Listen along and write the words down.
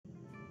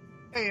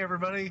Hey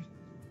everybody,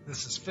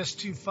 this is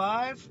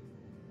Fist25,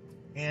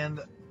 and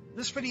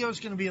this video is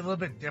going to be a little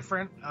bit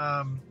different.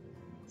 I'm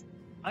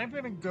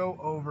going to go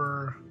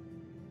over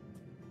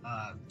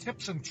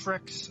tips and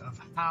tricks of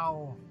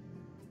how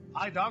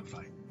I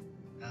dogfight.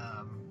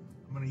 I'm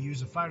going to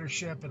use a fighter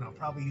ship, and I'll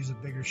probably use a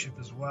bigger ship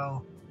as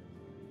well.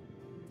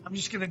 I'm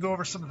just going to go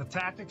over some of the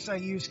tactics I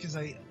use, because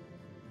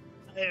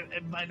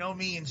by no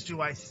means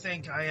do I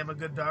think I am a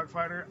good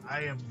dogfighter.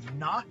 I am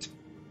not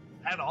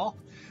at all.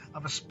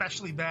 I'm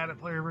especially bad at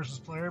player versus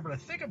player, but I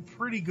think I'm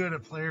pretty good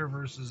at player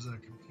versus a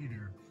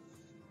computer.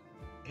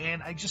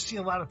 And I just see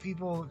a lot of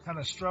people kind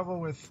of struggle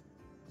with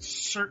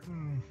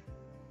certain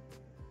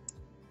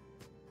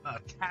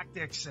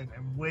tactics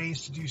and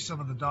ways to do some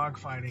of the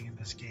dogfighting in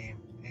this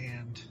game.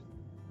 And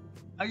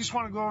I just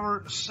want to go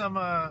over some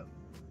of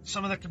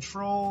the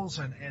controls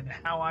and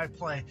how I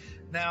play.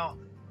 Now,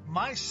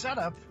 my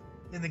setup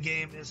in the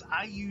game is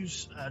I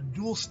use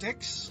dual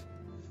sticks.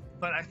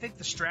 But I think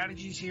the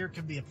strategies here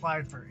can be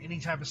applied for any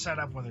type of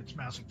setup, whether it's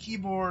mouse and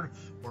keyboard,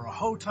 or a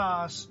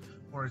HOTAS,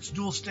 or it's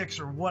dual sticks,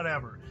 or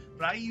whatever.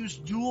 But I use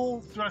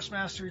dual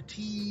Thrustmaster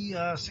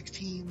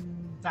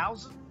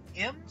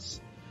T16000Ms.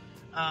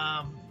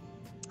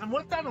 And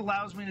what that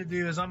allows me to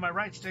do is on my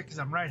right stick, because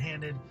I'm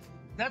right-handed,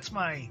 that's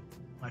my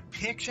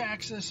pitch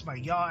axis, my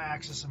yaw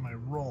axis, and my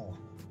roll.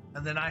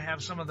 And then I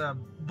have some of the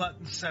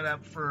buttons set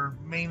up for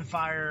main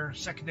fire,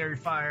 secondary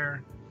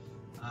fire.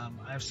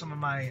 I have some of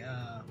my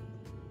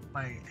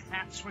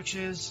hat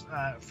switches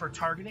for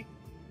targeting,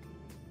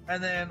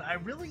 and then I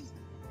really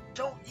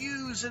don't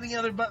use any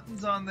other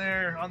buttons on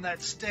there on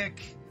that stick.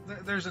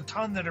 There's a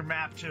ton that are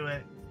mapped to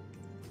it,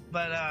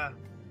 but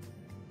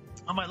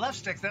on my left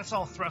stick, that's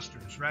all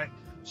thrusters, right?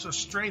 So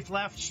strafe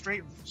left,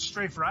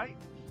 strafe right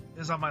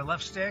is on my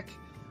left stick.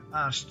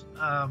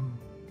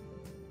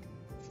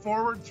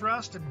 Forward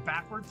thrust and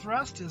backward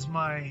thrust is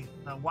my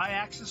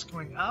y-axis.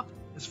 Going up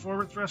is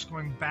forward thrust,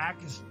 going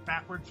back is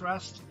backward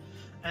thrust.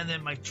 And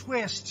then my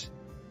twist,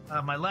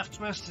 my left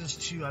twist is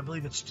to, I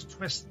believe it's to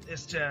twist,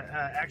 is to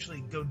actually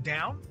go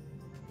down.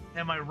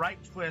 And my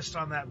right twist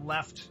on that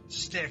left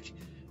stick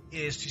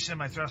is to send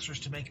my thrusters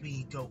to make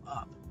me go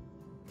up.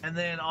 And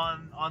then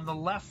on the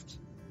left,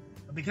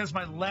 because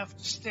my left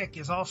stick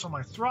is also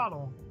my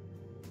throttle,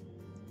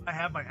 I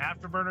have my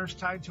afterburners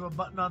tied to a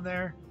button on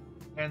there.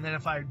 And then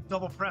if I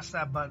double press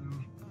that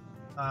button,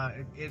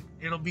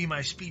 it'll be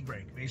my speed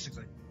brake,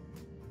 basically.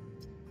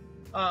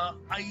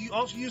 I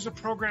also use a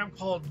program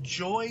called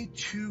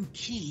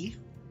Joy2Key,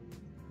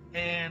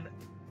 and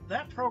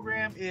that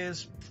program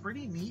is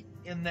pretty neat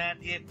in that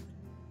it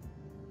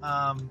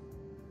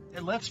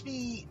lets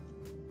me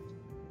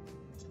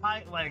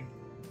type like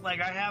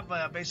I have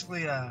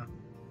basically a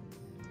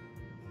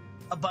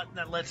button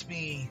that lets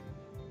me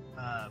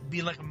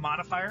be like a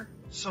modifier.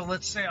 So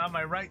let's say on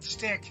my right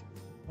stick,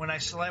 when I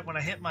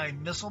hit my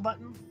missile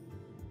button,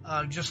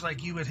 just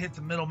like you would hit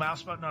the middle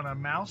mouse button on a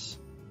mouse,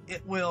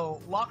 it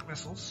will lock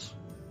missiles,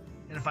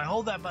 and if I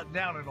hold that button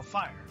down, it'll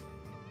fire.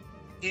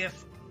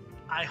 If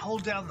I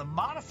hold down the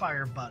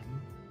modifier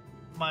button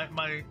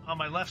on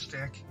my left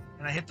stick,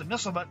 and I hit the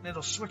missile button,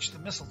 it'll switch the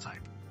missile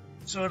type.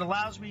 So it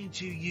allows me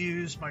to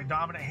use my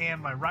dominant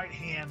hand, my right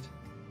hand,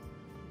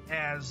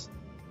 as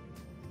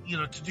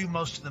to do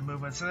most of the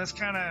movements. And that's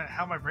kind of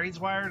how my brain's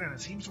wired, and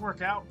it seems to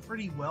work out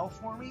pretty well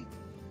for me.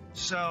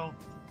 So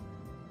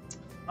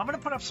I'm going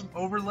to put up some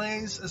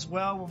overlays as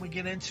well when we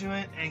get into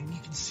it, and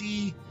you can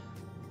see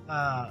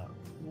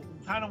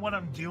kind of what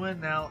I'm doing.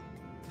 Now,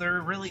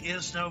 there really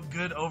is no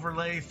good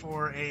overlay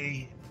for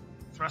a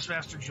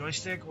Thrustmaster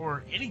joystick,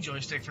 or any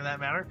joystick for that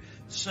matter,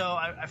 so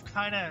I've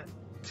kind of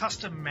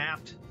custom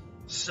mapped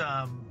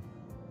some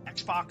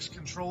Xbox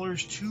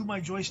controllers to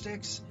my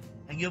joysticks,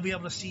 and you'll be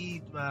able to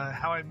see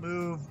how I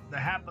move, the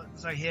hat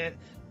buttons I hit,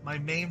 my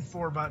main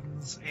 4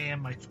 buttons,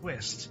 and my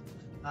twist.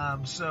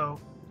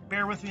 So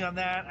bear with me on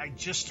that. I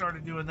just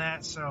started doing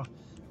that, so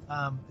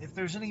if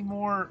there's any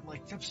more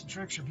like tips and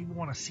tricks, or people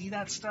want to see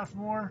that stuff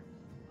more,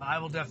 I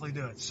will definitely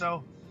do it.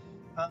 So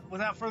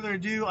without further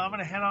ado, I'm going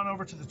to head on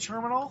over to the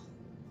terminal,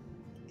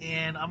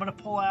 and I'm going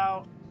to pull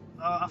out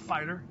a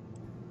fighter,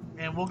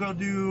 and we'll go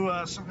do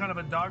some kind of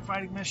a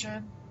dogfighting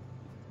mission,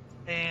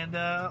 and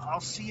I'll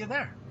see you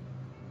there.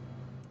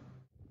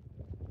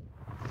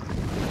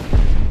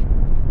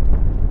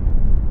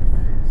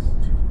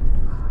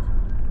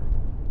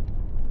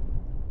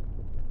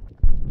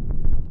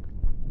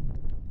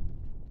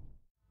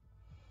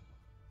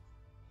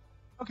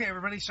 Okay,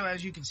 everybody, so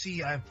as you can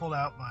see, I've pulled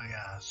out my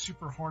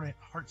Super Hornet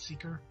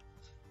Heartseeker,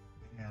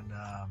 and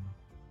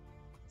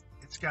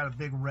it's got a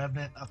big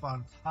revenant up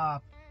on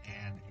top,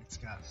 and it's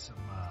got some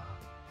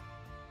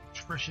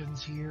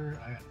attritions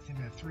here. I think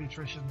I have 3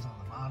 attritions on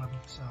the bottom,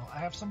 so I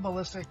have some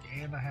ballistic,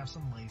 and I have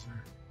some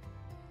laser.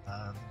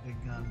 The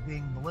big gun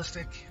being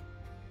ballistic.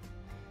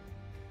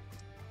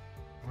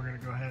 We're going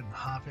to go ahead and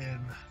hop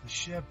in the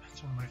ship.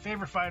 It's one of my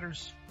favorite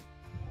fighters,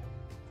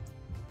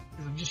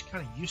 because I'm just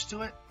kind of used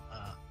to it.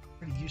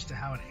 Pretty used to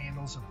how it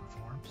handles and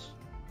performs.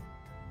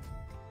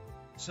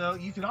 So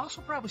you can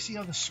also probably see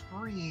on the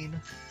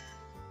screen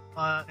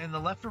in the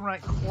left and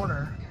right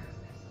corner,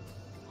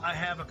 I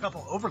have a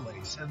couple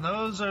overlays, and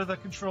those are the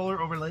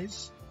controller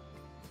overlays.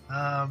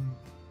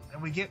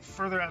 And we get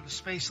further out into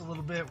space a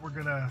little bit, we're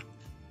gonna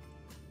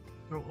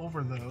go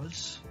over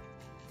those.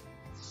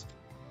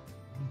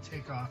 Let me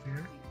take off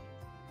here.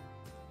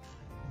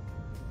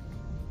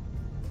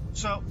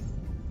 So,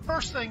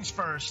 first things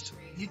first,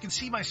 you can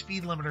see my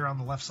speed limiter on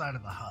the left side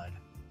of the HUD.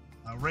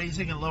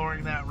 Raising and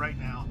lowering that right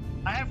now.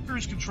 I have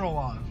cruise control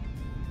on,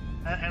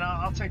 and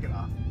I'll take it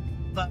off.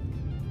 But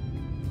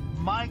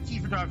my key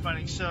for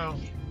dogfighting, so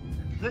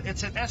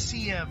it's at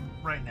SCM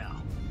right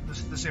now,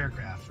 this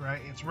aircraft,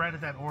 right? It's right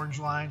at that orange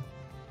line.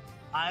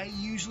 I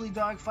usually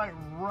dogfight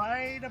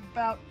right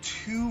about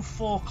 2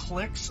 full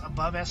clicks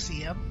above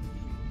SCM.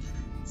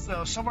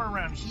 So somewhere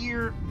around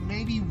here,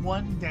 maybe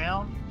 1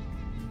 down,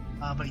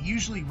 but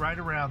usually right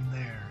around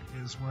there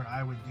is where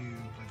I would do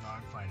the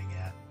dogfighting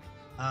at.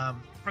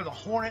 For the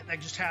Hornet, that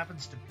just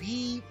happens to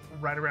be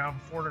right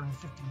around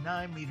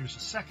 459 meters a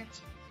second.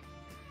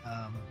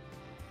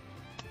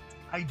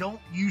 I don't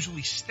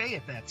usually stay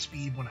at that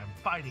speed when I'm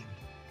fighting,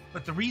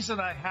 but the reason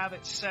I have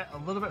it set a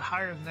little bit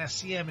higher than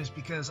SCM is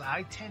because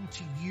I tend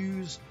to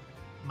use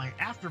my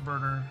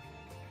afterburner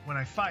when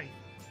I fight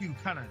to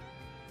kind of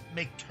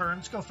make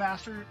turns go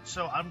faster.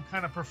 So I'm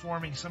kind of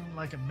performing something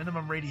like a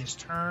minimum radius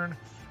turn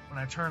when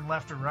I turn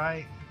left or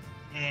right,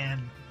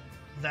 and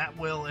that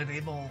will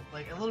enable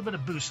like a little bit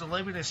of boost. So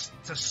allow me to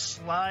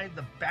slide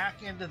the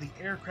back end of the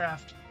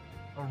aircraft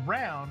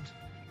around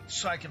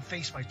so I can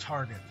face my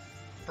target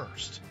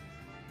first,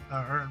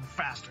 or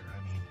faster.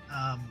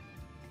 I mean,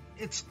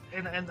 it's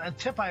and a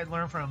tip I had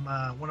learned from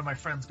one of my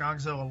friends,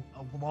 Gongzo,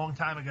 a long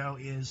time ago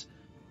is,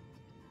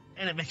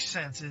 and it makes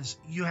sense, is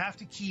you have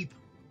to keep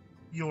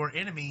your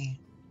enemy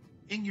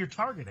in your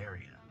target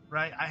area,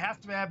 right? I have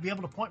to be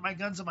able to point my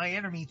guns at my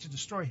enemy to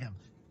destroy him.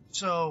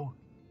 So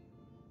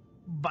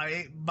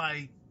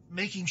by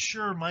making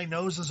sure my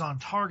nose is on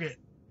target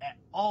at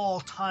all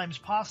times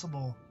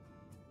possible,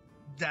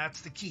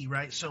 that's the key,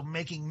 right? So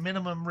making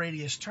minimum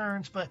radius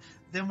turns, but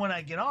then when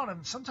I get on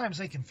them, sometimes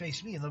they can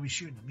face me and they'll be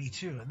shooting at me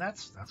too, and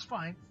that's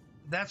fine.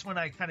 That's when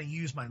I kind of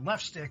use my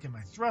left stick and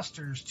my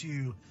thrusters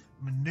to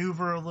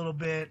maneuver a little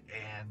bit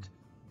and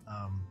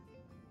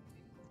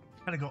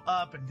kind of go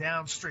up and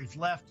down, strafe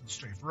left and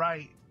strafe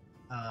right,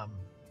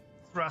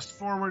 thrust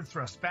forward,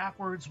 thrust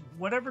backwards,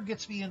 whatever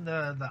gets me in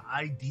the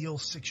ideal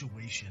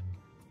situation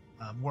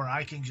where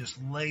I can just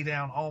lay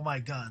down all my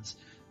guns.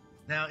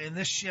 Now in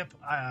this ship,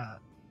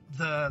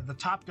 the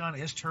top gun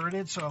is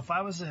turreted, so if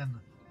I was in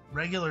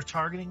regular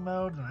targeting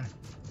mode and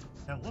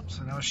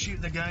I was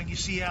shooting the gun, you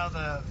see how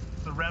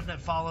the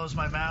Revenant follows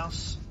my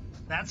mouse?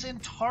 That's in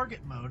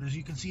target mode, as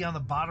you can see on the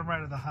bottom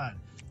right of the HUD.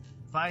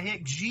 If I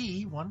hit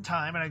G one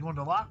time and I go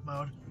into lock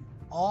mode,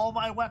 all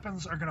my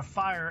weapons are going to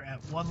fire at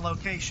one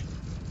location.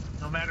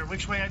 No matter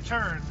which way I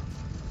turn,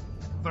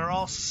 they're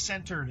all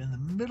centered in the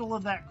middle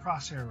of that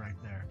crosshair right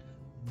there.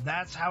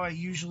 That's how I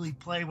usually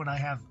play when I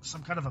have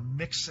some kind of a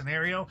mixed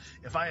scenario.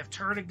 If I have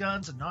turreted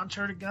guns and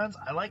non-turreted guns,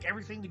 I like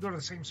everything to go to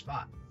the same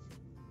spot.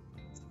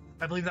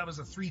 I believe that was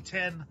a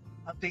 310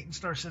 update in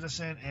Star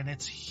Citizen, and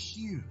it's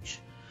huge.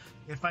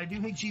 If I do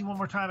hit G one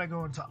more time, I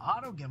go into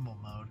auto gimbal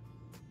mode.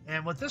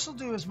 And what this will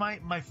do is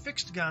my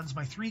fixed guns,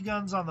 my 3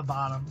 guns on the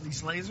bottom,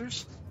 these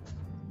lasers,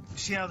 you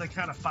see how they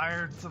kind of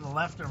fire to the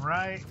left and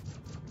right?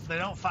 They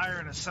don't fire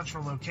in a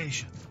central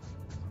location.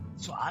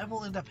 So I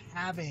will end up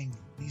having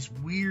these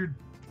weird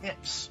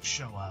pips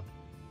show up.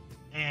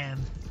 And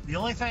the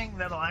only thing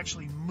that'll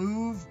actually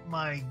move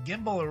my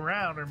gimbal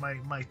around, or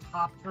my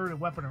top turret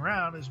weapon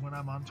around, is when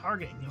I'm on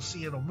target, and you'll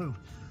see it'll move.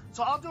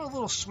 So I'll do a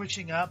little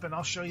switching up, and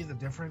I'll show you the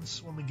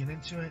difference when we get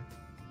into it.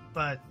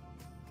 But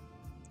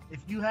if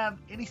you have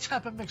any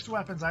type of mixed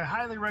weapons, I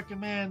highly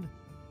recommend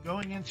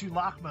going into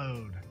lock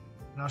mode.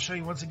 And I'll show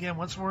you once again,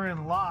 once we're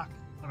in lock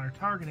on our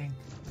targeting,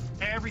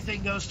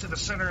 everything goes to the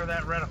center of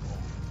that reticle,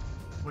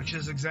 which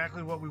is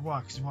exactly what we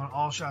want, because we want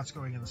all shots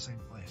going in the same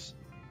place.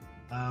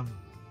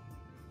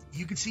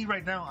 You can see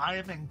right now I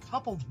am in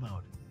coupled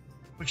mode,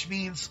 which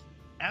means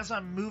as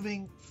I'm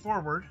moving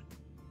forward,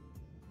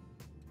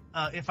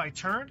 if I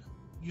turn,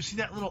 you see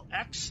that little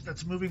X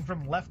that's moving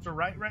from left to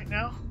right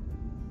now?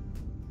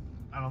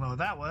 I don't know what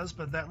that was,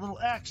 but that little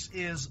X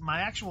is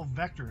my actual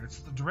vector. It's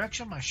the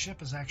direction my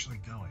ship is actually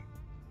going.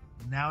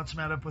 Now it's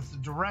met up with the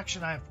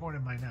direction I have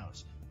pointed my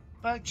nose.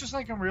 But just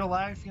like in real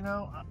life, you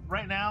know,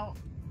 right now,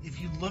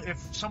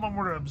 if someone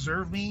were to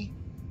observe me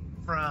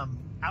from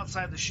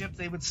outside the ship,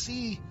 they would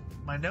see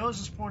my nose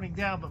is pointing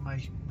down, but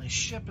my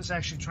ship is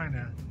actually trying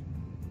to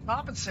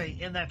compensate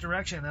in that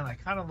direction, and I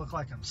kind of look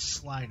like I'm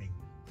sliding.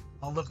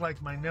 I'll look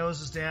like my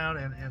nose is down,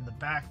 and the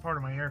back part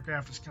of my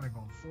aircraft is kind of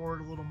going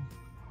forward a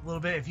little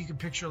bit, if you can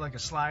picture like a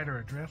slide or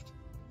a drift.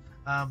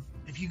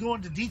 If you go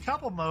into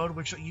decouple mode,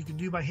 which you can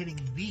do by hitting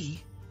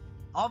V,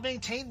 I'll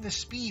maintain this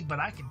speed, but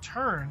I can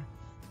turn,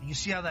 and you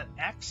see how that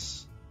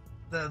X,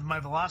 my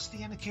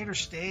velocity indicator,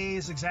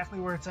 stays exactly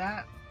where it's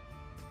at?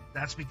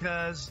 That's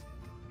because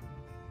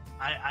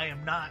I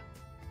am not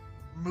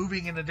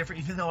moving in a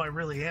different, even though I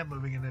really am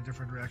moving in a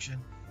different direction.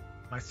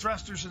 my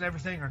thrusters and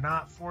everything are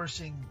not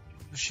forcing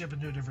the ship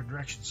into a different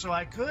direction. So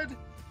I could,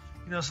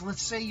 so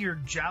let's say you're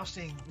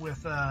jousting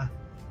with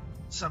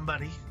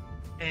somebody,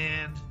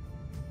 and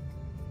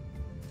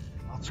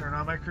I'll turn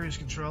on my cruise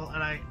control,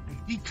 and I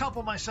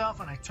decouple myself,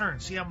 and I turn.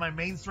 See how my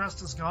main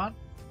thrust is gone?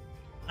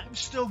 I'm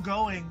still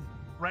going,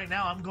 right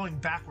now I'm going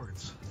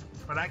backwards,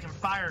 but I can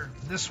fire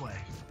this way.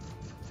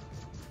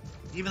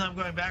 Even though I'm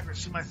going backwards,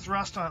 see my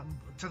thrust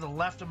to the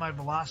left of my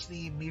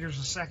velocity, meters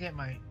a second,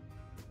 my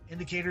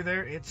indicator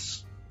there,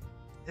 it's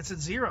at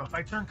 0. If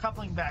I turn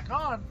coupling back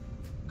on,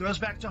 it goes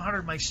back to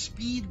 100. My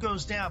speed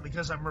goes down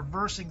because I'm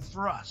reversing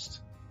thrust.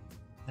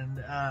 And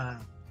I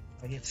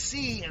hit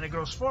C and it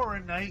goes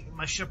forward, and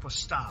my ship was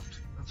stopped.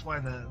 That's why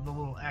the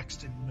little X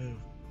didn't move.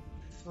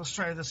 So let's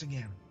try this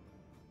again.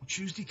 We'll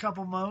choose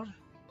decouple mode,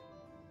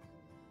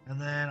 and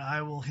then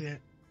I will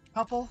hit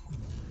couple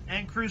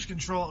and cruise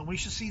control, and we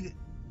should see that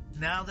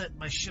now that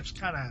my ship's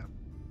kind of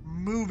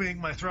moving,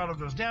 my throttle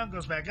goes down,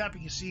 goes back up.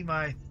 You can see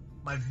my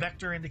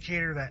vector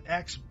indicator, that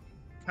X,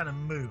 kind of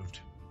moved.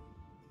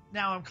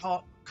 Now I'm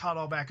caught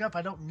all back up.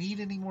 I don't need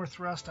any more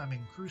thrust. I'm in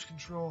cruise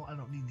control. I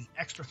don't need the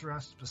extra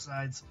thrust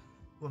besides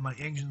what my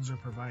engines are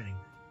providing.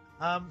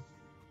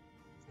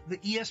 The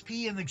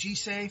ESP and the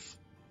G-Safe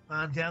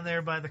down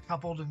there by the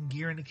coupled and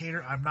gear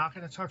indicator, I'm not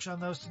going to touch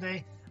on those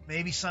today.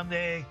 Maybe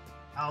someday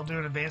I'll do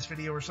an advanced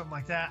video or something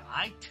like that.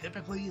 I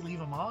typically leave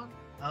them on.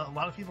 A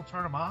lot of people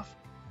turn them off.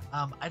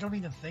 I don't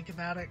even think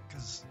about it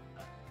because,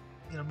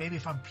 maybe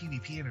if I'm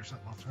PvPing or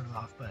something, I'll turn it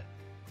off.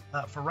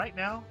 But for right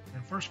now,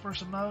 in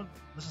first-person mode,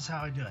 this is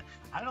how I do it.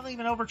 I don't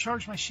even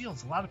overcharge my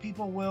shields. A lot of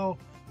people will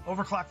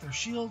overclock their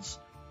shields,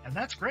 and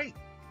that's great.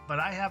 But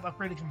I have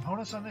upgraded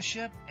components on this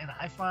ship, and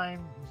I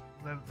find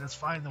that that's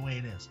fine the way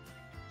it is.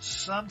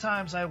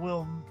 Sometimes I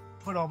will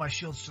put all my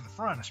shields to the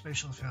front,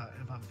 especially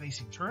if I'm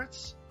facing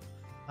turrets.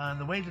 And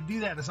the way to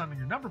do that is on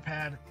your number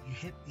pad, you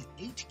hit the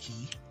 8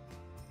 key,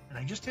 and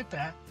I just hit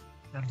that.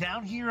 Now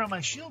down here on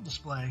my shield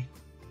display,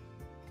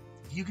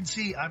 you can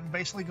see I'm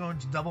basically going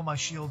to double my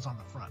shields on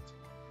the front.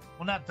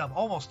 Well, not double,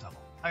 almost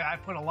double. I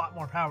put a lot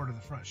more power to the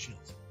front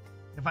shields.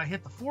 If I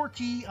hit the 4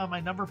 key on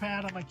my number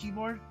pad on my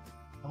keyboard,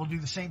 I will do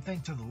the same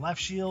thing to the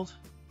left shield.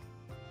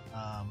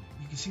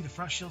 You can see the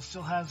front shield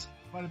still has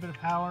quite a bit of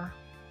power.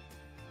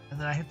 And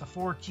then I hit the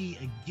 4 key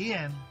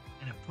again,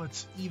 and it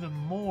puts even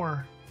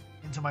more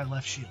into my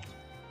left shield.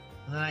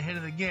 And then I hit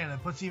it again,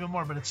 it puts even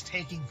more, but it's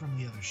taking from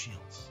the other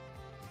shields.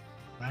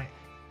 Right?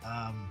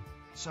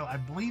 So I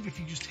believe if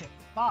you just hit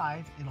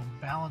 5, it'll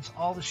balance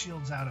all the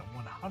shields out at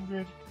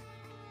 100.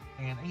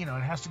 And, it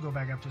has to go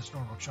back up to its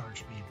normal charge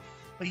speed.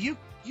 But you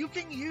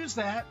can use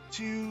that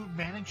to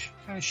manage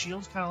kind of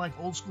shields, kind of like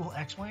old school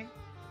X-Wing.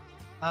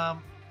 I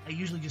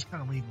usually just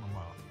kind of leave them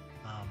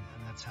alone.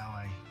 And that's how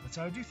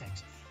I do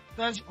things.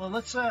 Well,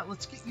 let's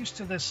get used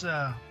to this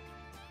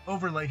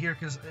overlay here,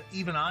 because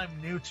even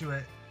I'm new to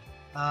it.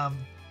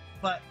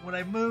 But when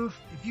I move,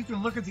 if you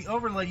can look at the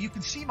overlay, you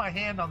can see my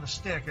hand on the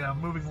stick and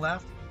I'm moving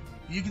left.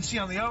 You can see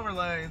on the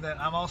overlay that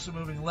I'm also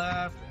moving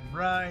left and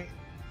right.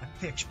 I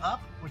pitch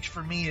up, which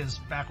for me is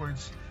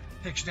backwards.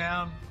 Pitch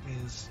down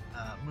is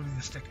moving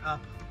the stick up.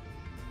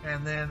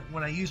 And then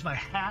when I use my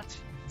hat,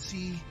 you can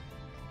see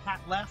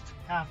hat left,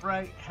 hat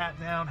right, hat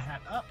down,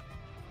 hat up.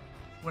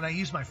 When I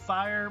use my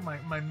fire,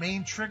 my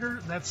main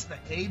trigger, that's the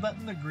A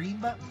button, the green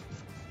button.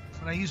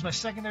 When I use my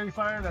secondary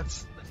fire,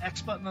 that's the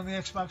X button on the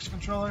Xbox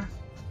controller.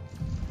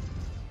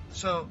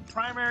 So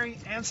primary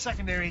and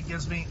secondary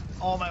gives me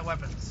all my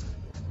weapons.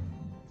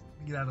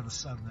 Get out of the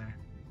sun there.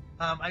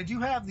 I do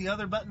have the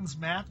other buttons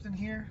mapped in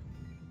here.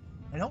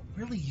 I don't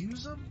really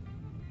use them.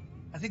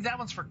 I think that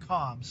one's for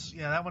comms.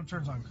 Yeah, that one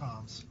turns on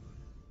comms.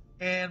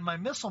 And my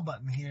missile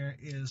button here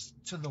is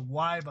to the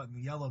Y button,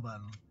 the yellow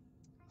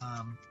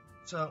button.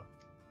 So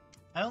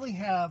I only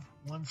have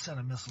one set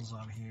of missiles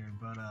on here,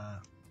 but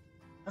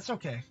that's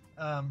okay.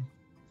 So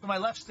my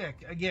left stick,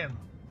 again,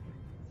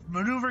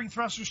 maneuvering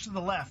thrusters to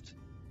the left.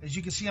 As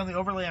you can see on the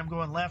overlay, I'm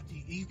going left.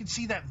 You can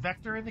see that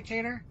vector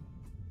indicator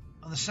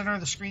on the center of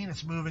the screen.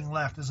 It's moving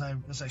left as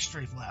I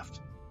strafe left.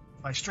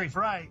 If I strafe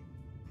right,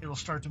 it'll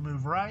start to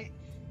move right,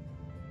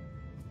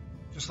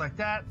 just like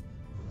that.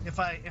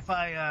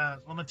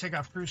 I'm gonna take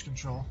off cruise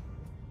control.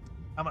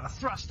 I'm gonna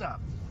thrust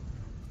up.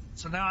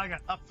 So now I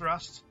got up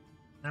thrust,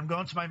 and I'm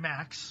going to my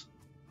max.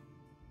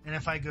 And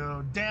if I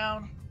go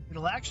down,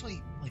 it'll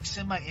actually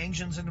send my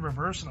engines into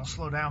reverse, and I'll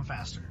slow down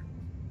faster.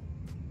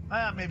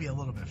 Maybe a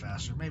little bit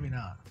faster, maybe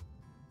not.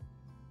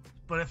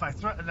 But if I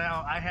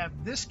now I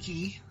have this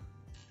key,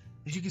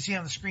 as you can see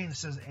on the screen, it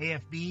says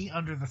AFB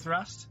under the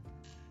thrust.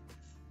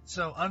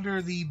 So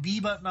under the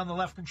B button on the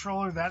left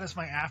controller, that is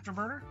my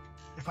afterburner.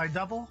 If I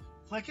double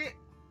click it,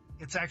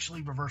 it's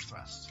actually reverse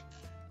thrust.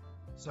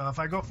 So if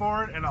I go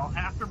forward and I'll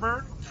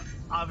afterburn,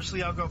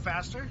 obviously I'll go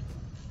faster,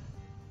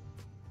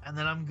 and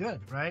then I'm good,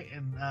 right?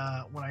 And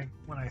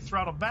when I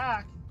throttle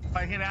back, if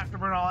I hit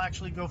afterburn, I'll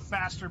actually go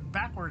faster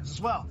backwards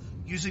as well,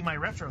 using my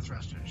retro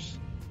thrusters.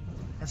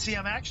 And see,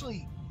 I'm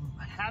actually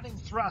having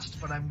thrust,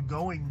 but I'm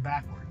going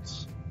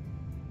backwards.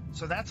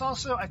 So that's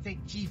also, I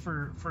think, key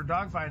for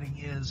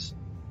dogfighting is,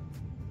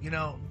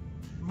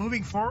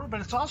 moving forward,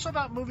 but it's also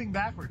about moving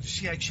backwards.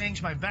 See, I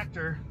changed my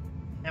vector,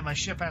 and my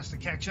ship has to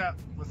catch up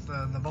with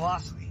the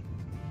velocity.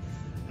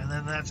 And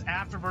then that's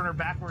afterburner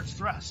backwards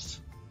thrust.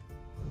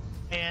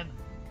 And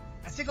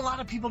I think a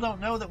lot of people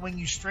don't know that when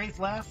you strafe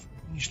left,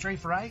 when you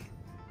strafe right,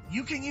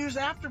 you can use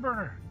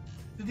afterburner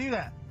to do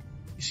that.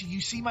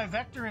 You see my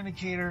vector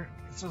indicator,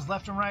 it says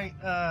left and right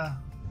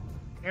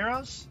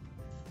arrows.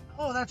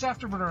 Oh, that's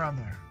afterburner on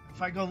there.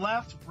 If I go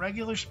left,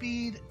 regular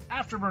speed,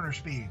 afterburner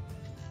speed.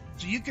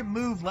 So you can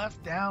move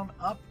left, down,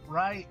 up,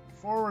 right,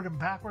 forward, and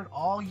backward,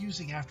 all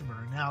using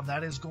afterburner. Now,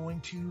 that is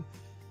going to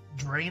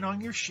drain on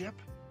your ship.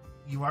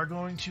 You are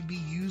going to be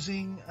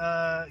using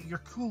your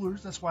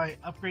coolers. That's why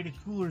upgraded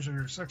coolers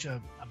are such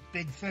a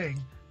big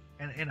thing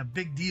and a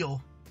big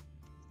deal.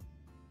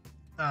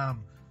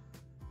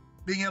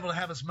 Being able to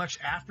have as much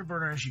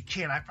afterburner as you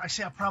can. I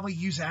say I probably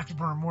use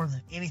afterburner more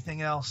than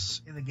anything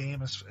else in the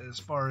game as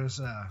far as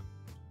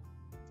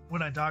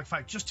when I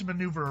dogfight, just to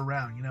maneuver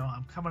around. You know,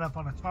 I'm coming up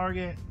on a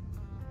target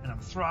and I'm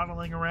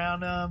throttling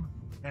around them,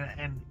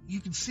 and you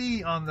can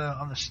see on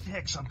the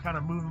sticks, I'm kind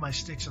of moving my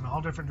sticks in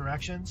all different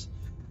directions.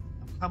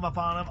 I'll come up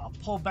on him, I'll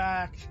pull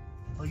back,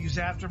 I'll use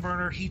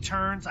afterburner. He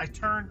turns, I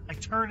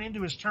turn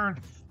into his turn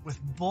with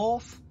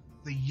both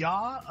the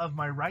yaw of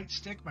my right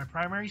stick, my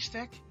primary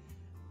stick,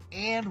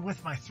 and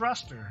with my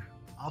thruster.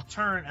 I'll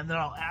turn and then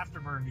I'll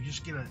afterburn to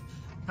just get a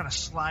kind of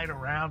slide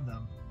around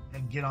them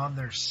and get on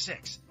their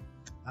six,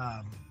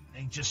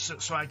 and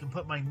just so I can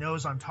put my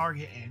nose on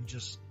target and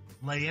just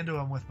lay into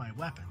them with my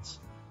weapons.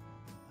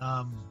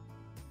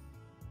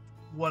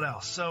 What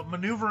else? So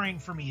maneuvering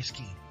for me is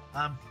key.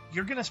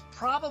 You're going to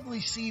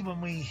probably see when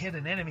we hit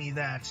an enemy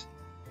that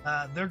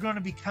they're going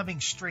to be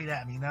coming straight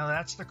at me. Now,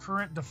 that's the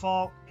current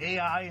default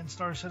AI in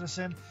Star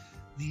Citizen.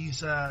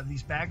 These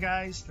bad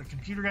guys, the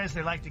computer guys,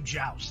 they like to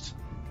joust.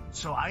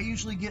 So I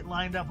usually get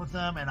lined up with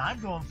them, and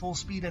I'm going full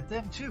speed at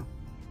them too.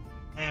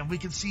 And we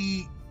can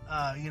see,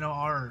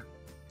 our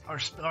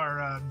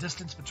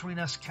distance between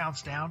us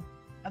counts down,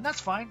 and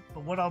that's fine.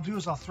 But what I'll do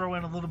is I'll throw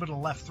in a little bit of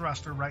left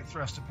thrust or right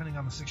thrust, depending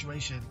on the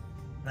situation.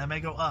 And I may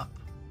go up,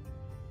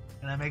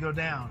 and I may go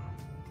down,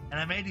 and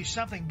I may do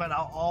something, but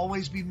I'll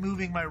always be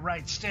moving my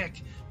right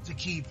stick to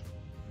keep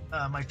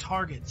my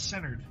target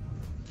centered,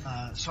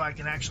 so I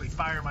can actually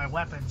fire my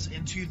weapons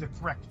into the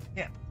correct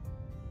hip.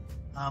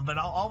 But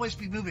I'll always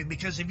be moving,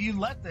 because if you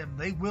let them,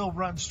 they will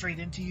run straight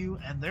into you,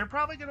 and they're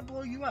probably going to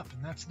blow you up,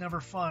 and that's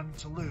never fun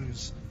to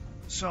lose.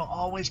 So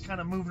always kind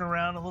of moving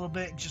around a little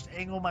bit, just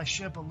angle my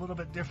ship a little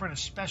bit different,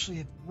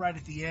 especially right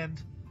at the end.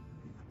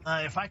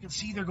 If I can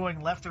see they're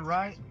going left or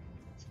right,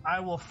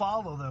 I will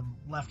follow them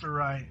left or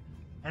right,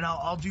 and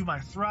I'll do my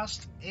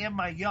thrust and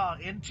my yaw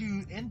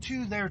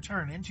into their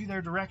turn, into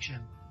their direction,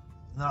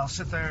 and then I'll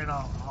sit there and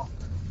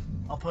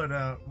I'll put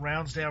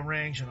rounds down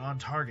range and on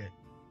target.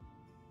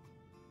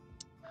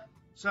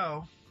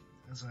 So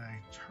as I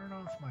turn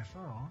off my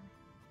phone,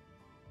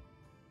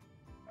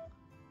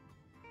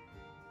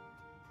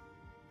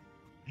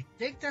 I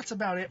think that's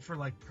about it for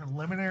like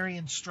preliminary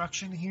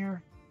instruction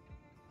here.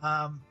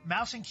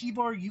 Mouse and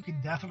keyboard, you can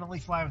definitely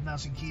fly with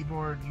mouse and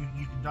keyboard.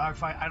 You can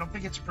dogfight. I don't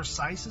think it's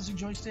precise as a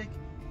joystick.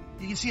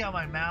 You can see how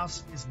my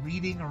mouse is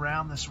leading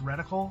around this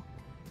reticle.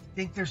 I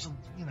think there's,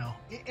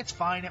 it's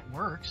fine. It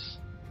works.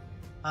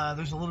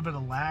 There's a little bit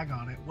of lag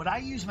on it. What I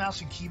use mouse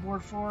and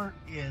keyboard for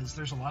is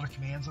there's a lot of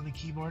commands on the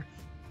keyboard.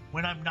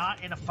 When I'm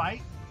not in a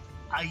fight,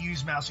 I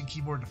use mouse and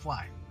keyboard to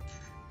fly.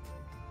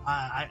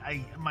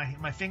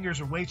 My fingers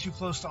are way too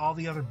close to all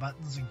the other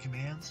buttons and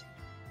commands.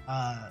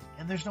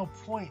 And there's no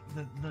point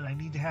that I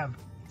need to have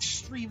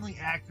extremely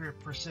accurate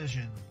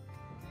precision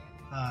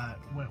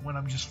when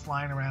I'm just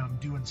flying around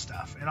doing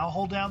stuff. And I'll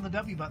hold down the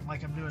W button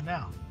like I'm doing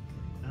now,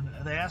 and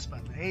the S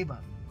button, the A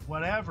button,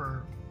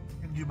 whatever,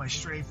 and do my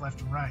strafe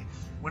left and right.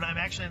 When I'm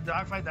actually in a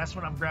dogfight, that's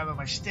when I'm grabbing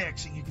my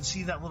sticks, and you can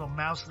see that little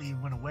mouse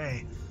lead went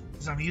away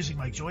because I'm using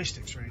my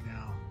joysticks right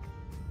now.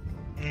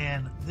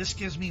 And this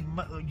gives me,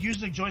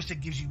 using a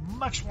joystick gives you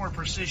much more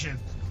precision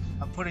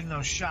of putting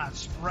those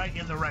shots right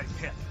in the right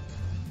pit.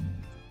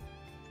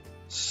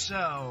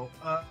 So,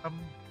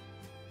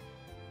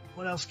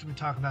 what else can we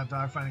talk about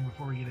dogfighting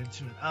before we get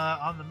into it?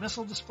 On the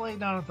missile display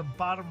down at the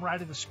bottom right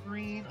of the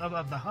screen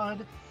of the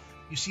HUD,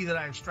 you see that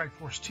I have Strike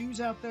Force 2s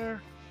out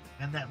there,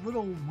 and that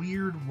little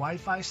weird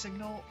Wi-Fi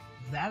signal,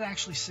 that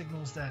actually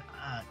signals that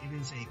it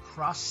is a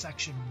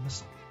cross-section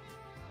missile.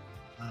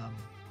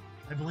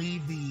 I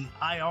believe the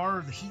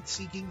IR, the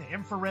heat-seeking, the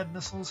infrared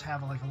missiles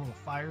have like a little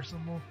fire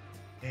symbol,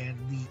 and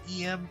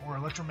the EM or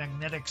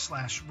electromagnetic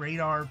 /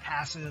 radar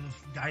passive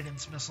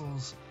guidance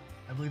missiles,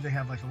 I believe they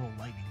have like a little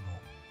lightning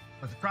bolt.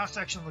 But the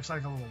cross-section looks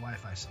like a little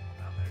Wi-Fi symbol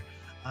down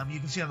there. You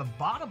can see on the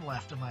bottom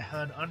left of my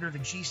HUD, under the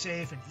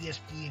G-Safe and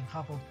ESP and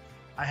coupled,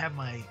 I have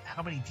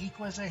how many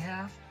decoys I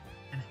have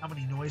and how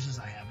many noises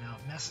I have. Now,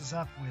 it messes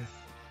up with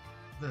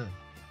the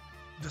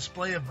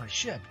display of my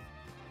ship.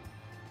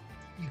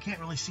 You can't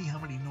really see how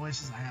many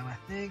noises I have. I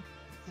think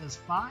it says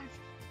 5.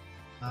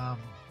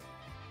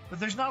 But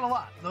there's not a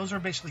lot. Those are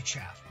basically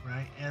chaff,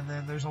 right? And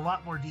then there's a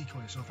lot more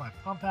decoys. So if I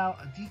pump out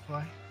a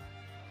decoy,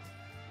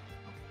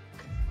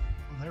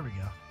 there we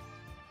go.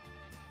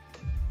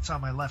 It's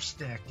on my left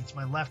stick. It's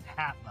my left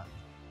hat button.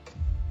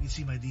 You can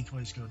see my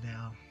decoys go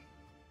down.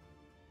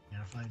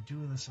 And if I'm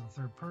doing this in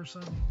third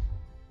person,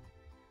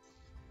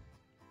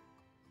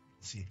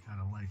 see it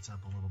kind of lights up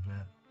a little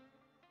bit.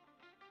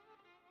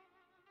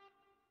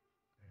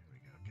 There we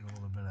go. Get a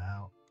little bit of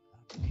out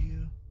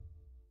view.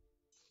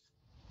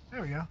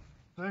 There we go.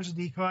 So there's a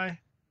decoy.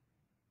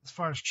 As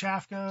far as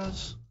chaff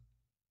goes,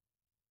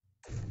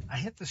 I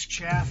hit this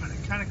chaff and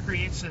it kind of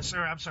creates this, or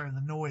I'm sorry,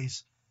 the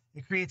noise.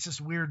 It creates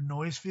this weird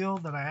noise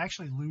field that I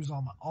actually lose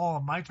all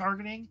of my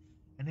targeting.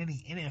 And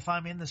if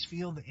I'm in this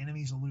field, the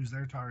enemies will lose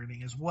their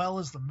targeting as well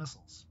as the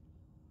missiles.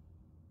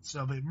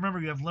 So, but remember,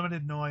 you have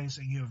limited noise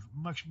and you have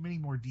many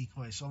more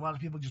decoys. So a lot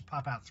of people just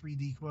pop out 3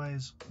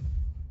 decoys.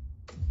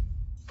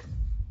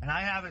 And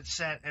I have it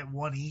set at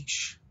 1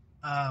 each.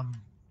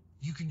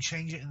 You can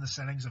change it in the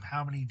settings of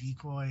how many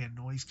decoy and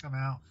noise come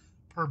out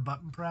per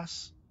button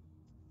press.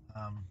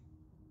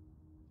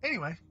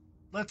 Anyway,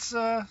 let's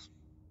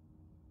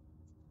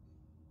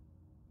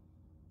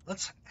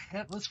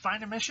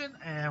find a mission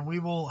and we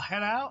will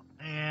head out,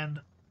 and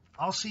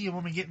I'll see you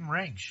when we get in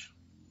range.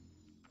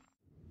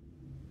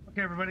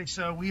 Okay, everybody,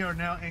 so we are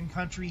now in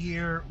country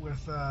here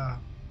with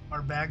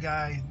our bad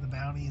guy. The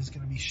bounty is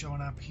going to be showing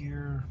up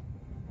here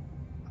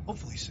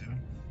hopefully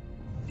soon.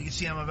 You can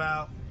see I'm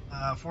about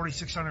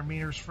 4,600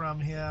 meters from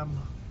him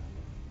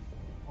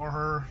or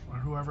her or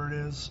whoever it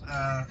is.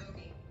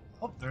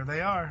 Oh, there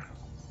they are.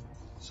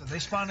 So they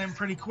spawned in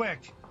pretty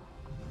quick.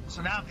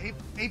 So now I'm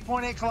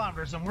 8.8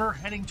 kilometers, and we're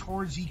heading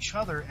towards each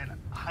other at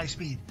high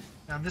speed.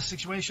 Now in this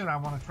situation, I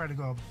want to try to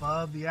go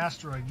above the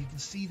asteroid. You can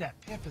see that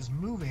pip is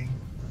moving.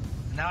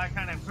 And now I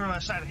kind of throw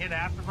aside and hit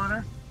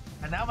afterburner.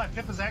 And now my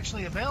pip is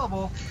actually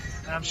available,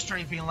 and I'm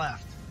strafing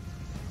left.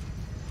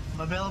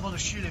 I'm available to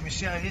shoot him. You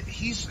see how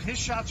his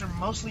shots are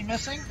mostly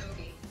missing.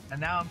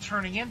 And now I'm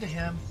turning into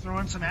him,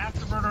 throwing some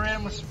afterburner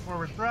in with some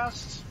forward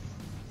thrusts.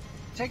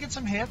 Taking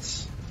some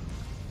hits.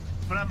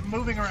 But I'm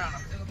moving around.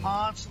 I'm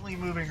constantly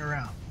moving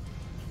around.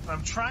 But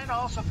I'm trying to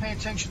also pay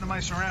attention to my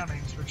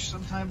surroundings, which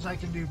sometimes I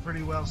can do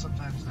pretty well,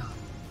 sometimes not.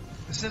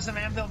 This is an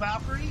Anvil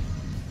Valkyrie.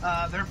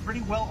 They're pretty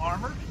well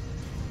armored.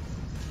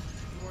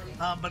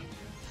 But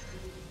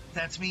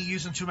that's me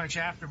using too much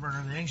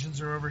afterburner. The engines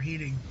are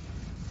overheating.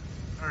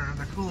 Or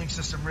the cooling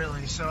system,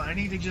 really. So I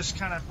need to just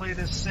kind of play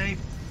this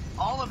safe.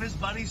 All of his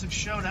buddies have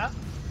showed up,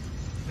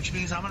 which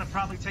means I'm going to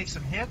probably take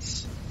some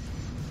hits.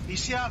 You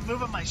see how I'm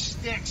moving my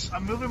sticks?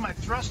 I'm moving my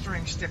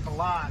thrustering stick a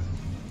lot.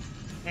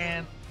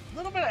 And a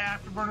little bit of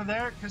afterburner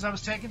there because I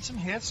was taking some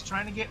hits,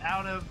 trying to get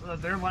out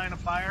of their line of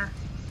fire,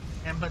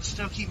 but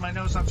still keep my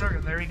nose on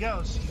target. There he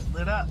goes. He's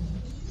lit up.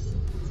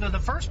 So the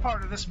first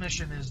part of this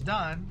mission is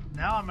done.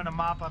 Now I'm going to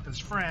mop up his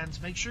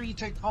friends. Make sure you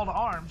take call to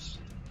arms.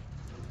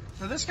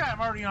 So this guy, I'm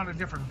already on a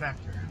different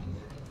vector.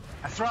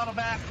 I throttle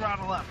back,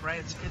 throttle up, right?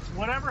 It's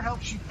whatever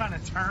helps you kind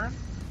of turn.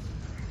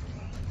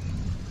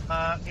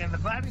 And the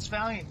Gladius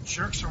Valiant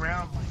jerks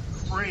around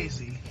like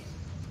crazy.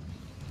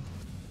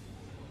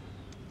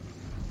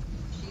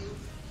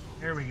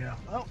 There we go.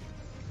 Oh.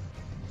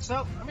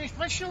 So, I mean,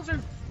 my shields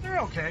they're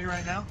okay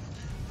right now.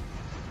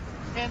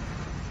 And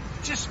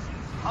just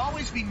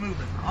always be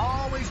moving.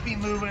 Always be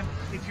moving.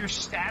 If you're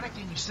static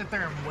and you sit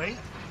there and wait,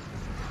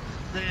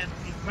 then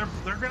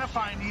they're going to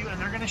find you and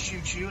they're going to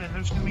shoot you, and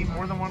there's going to be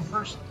more than one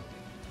person.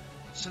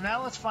 So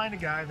now let's find a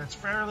guy that's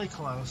fairly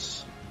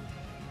close.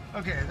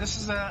 Okay, this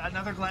is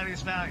another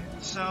Gladius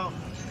Valiant. So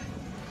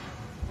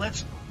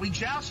we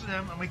jousted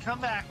him and we come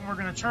back and we're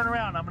going to turn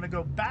around. I'm going to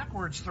go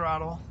backwards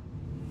throttle,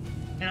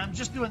 and I'm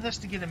just doing this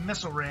to get in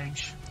missile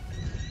range.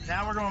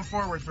 Now we're going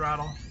forward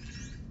throttle.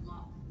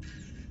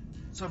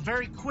 So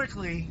very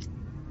quickly,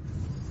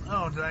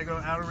 oh, did I go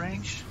out of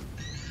range?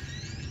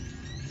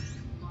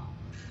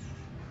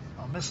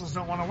 Oh, missiles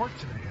don't want to work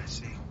today, I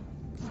see.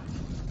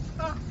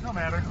 Oh, no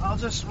matter. We'll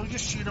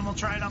just shoot him. We'll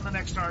try it on the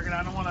next target.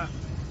 I don't want to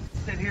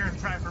sit here and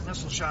try for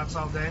missile shots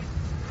all day.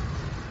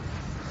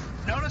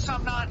 Notice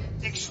I'm not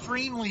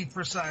extremely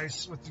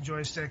precise with the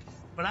joystick,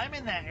 but I'm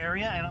in that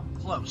area and I'm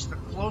close. The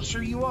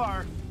closer you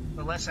are,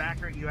 the less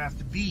accurate you have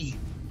to be.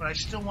 But I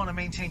still want to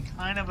maintain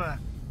kind of a,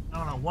 I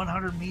don't know,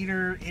 100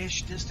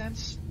 meter-ish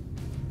distance.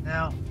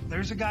 Now,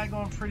 there's a guy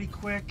going pretty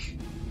quick.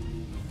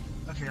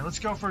 Okay, let's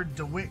go for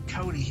DeWitt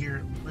Cody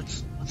here.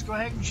 Let's go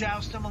ahead and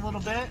joust him a little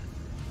bit.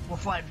 We'll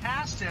fly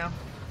past him,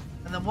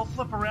 and then we'll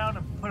flip around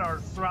and put our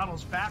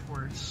throttles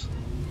backwards.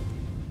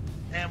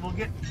 And we'll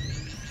get,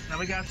 now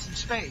we got some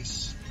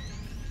space.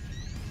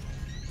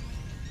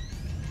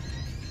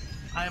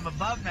 I am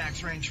above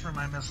max range for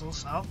my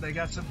missiles. Oh, they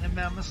got some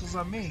inbound missiles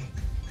on me.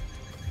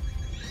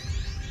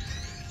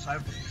 So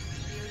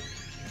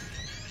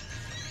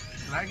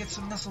did I get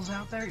some missiles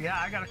out there? Yeah,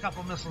 I got a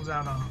couple missiles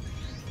out on them.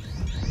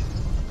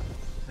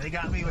 They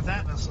got me with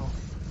that missile.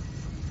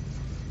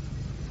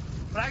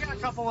 But I got a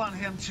couple on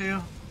him too.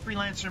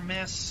 Freelancer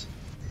miss.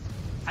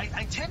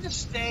 I tend to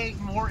stay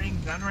more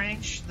in gun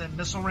range than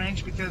missile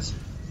range because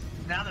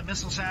now that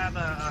missiles have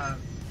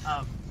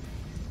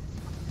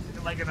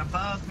like an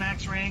above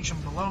max range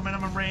and below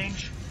minimum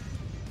range,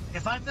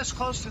 if I'm this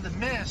close to the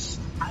miss,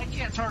 I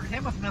can't target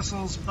him with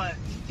missiles, but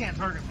he can't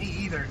target me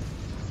either.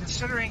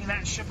 Considering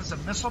that ship is a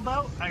missile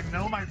boat, I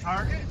know my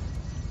target.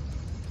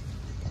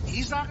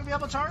 He's not going to be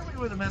able to target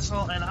me with a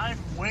missile, and I'm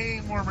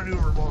way more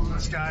maneuverable than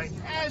this guy,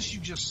 as you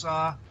just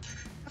saw.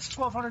 That's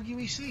 1,200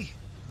 UEC.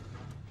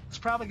 It's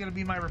probably going to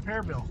be my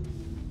repair bill.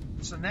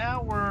 So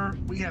now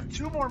we have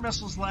 2 more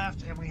missiles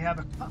left, and we have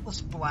a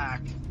Cutlass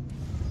Black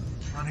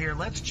on here.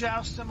 Let's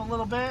joust him a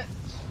little bit.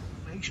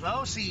 Make sure,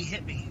 oh, see, he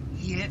hit me.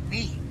 He hit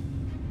me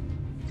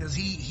because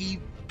he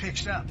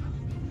pitched up.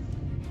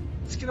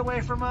 Let's get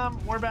away from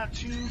him. We're about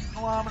 2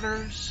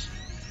 kilometers.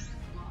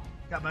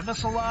 Got my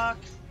missile lock.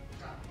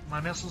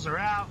 My missiles are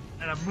out,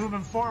 and I'm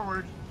moving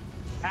forward.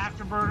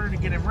 Afterburner to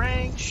get in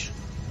range.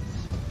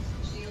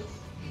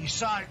 You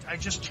saw it, I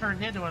just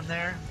turned into him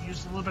there.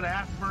 Used a little bit of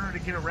afterburner to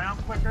get around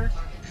quicker.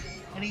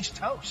 And he's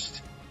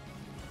toast.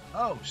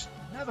 Toast.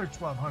 Another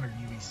 1,200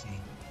 UEC.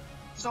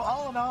 So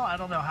all in all, I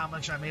don't know how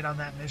much I made on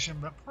that mission,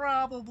 but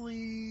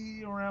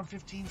probably around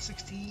 15,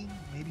 16,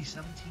 maybe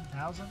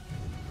 17,000.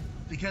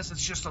 Because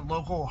it's just a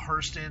local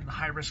Hurston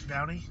high-risk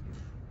bounty.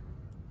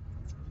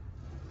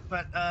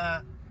 But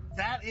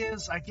that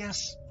is, I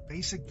guess,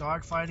 basic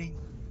dogfighting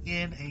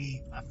in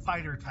a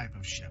fighter type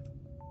of ship.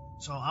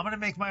 So I'm going to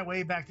make my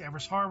way back to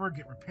Everest Harbor,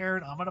 get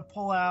repaired. I'm going to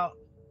pull out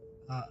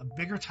a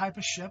bigger type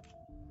of ship.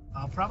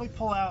 I'll probably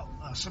pull out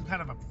some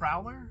kind of a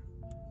prowler.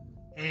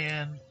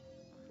 And,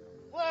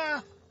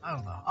 well, I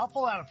don't know. I'll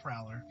pull out a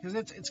prowler because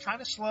it's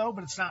kind of slow,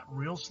 but it's not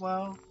real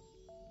slow.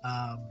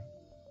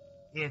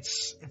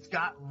 It's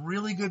got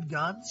really good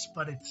guns,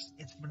 but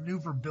its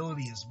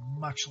maneuverability is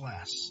much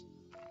less.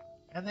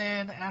 And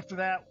then after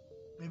that,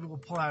 maybe we'll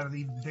pull out an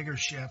even bigger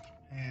ship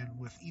and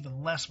with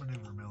even less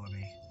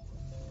maneuverability.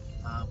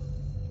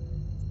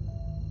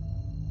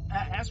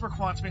 As we're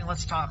quantuming,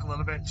 let's talk a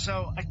little bit.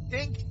 So I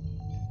think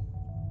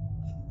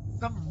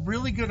some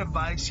really good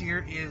advice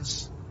here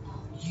is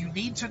you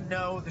need to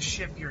know the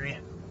ship you're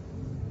in.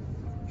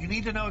 You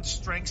need to know its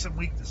strengths and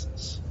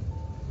weaknesses.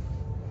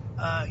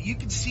 You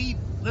can see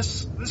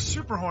this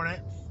Super Hornet,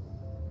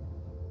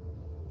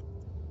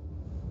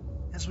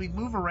 as we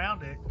move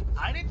around it,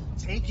 I didn't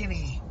take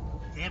any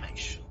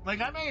damage.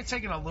 Like, I may have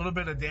taken a little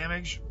bit of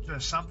damage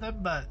to something,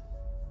 but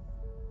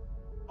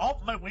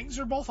all my wings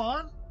are both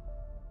on,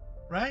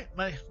 right?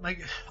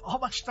 All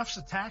my stuff's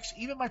attached,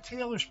 even my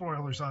tailor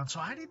spoiler's on, so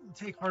I didn't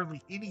take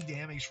hardly any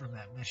damage from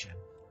that mission.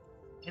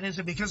 And is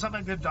it because I'm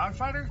a good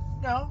dogfighter?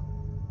 No.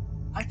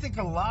 I think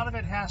a lot of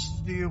it has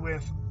to do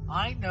with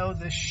I know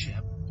this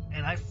ship,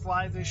 and I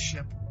fly this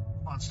ship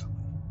constantly.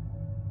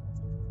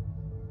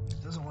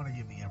 It doesn't want to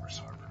give me Everest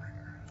Harbor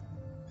here.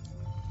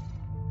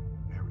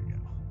 There we go.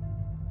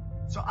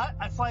 So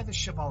I fly this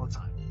ship all the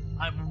time.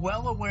 I'm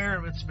well aware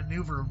of its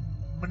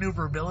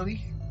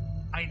maneuverability.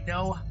 I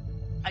know.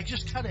 I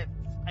just kind of,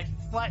 I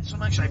fly it so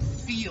much I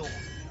feel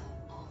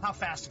how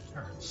fast it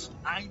turns.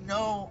 I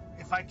know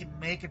if I can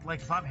make it, like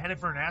if I'm headed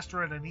for an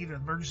asteroid, I need an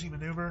emergency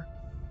maneuver.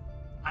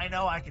 I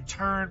know I can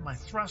turn my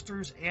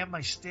thrusters and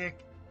my stick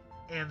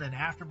and then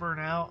afterburn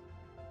out.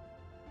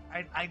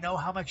 I know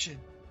how much it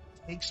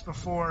takes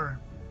before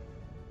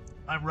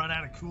I run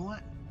out of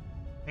coolant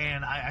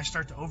and I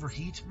start to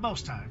overheat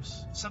most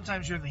times.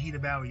 Sometimes you're in the heat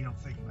of battle, you don't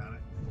think about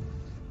it.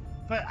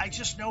 But I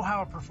just know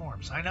how it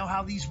performs. I know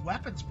how these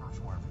weapons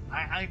perform.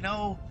 I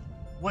know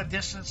what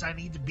distance I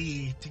need to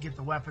be to get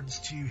the weapons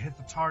to hit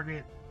the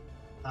target.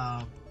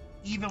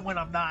 Even when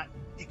I'm not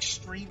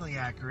extremely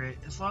accurate,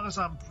 as long as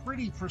I'm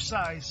pretty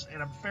precise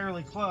and I'm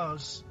fairly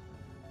close,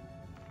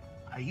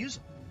 I use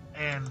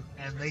them.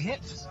 And they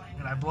hit.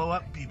 And I blow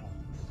up people.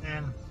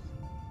 And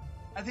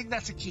I think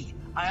that's a key.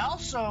 I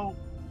also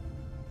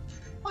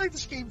play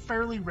this game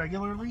fairly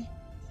regularly.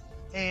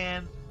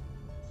 And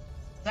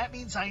that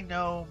means I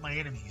know my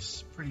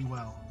enemies pretty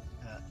well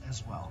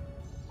as well.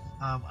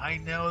 I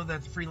know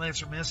that the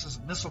Freelancer Miss is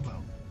a missile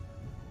boat.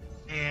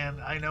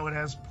 And I know it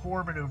has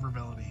poor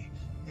maneuverability.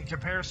 In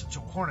comparison to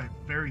a Hornet,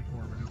 very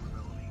poor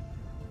maneuverability.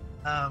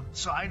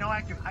 So I know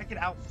I could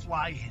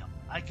outfly him.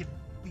 I could,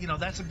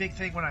 that's a big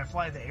thing when I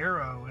fly the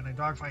Arrow and I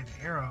dogfight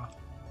the Arrow.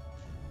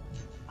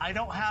 I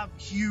don't have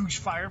huge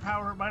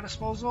firepower at my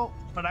disposal,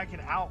 but I can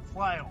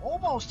outfly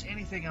almost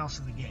anything else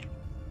in the game.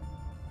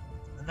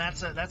 And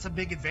that's a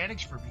big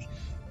advantage for me.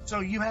 So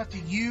you have to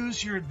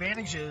use your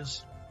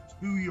advantages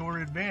to your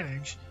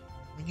advantage,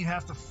 and you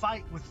have to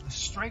fight with the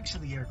strengths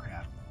of the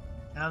aircraft.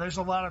 Now, there's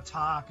a lot of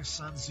talk of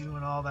Sun Tzu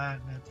and all that,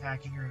 and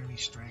attacking your enemy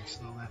strengths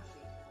and all that.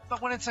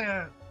 But when it's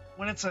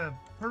a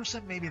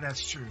person, maybe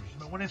that's true.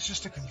 But when it's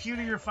just a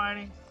computer you're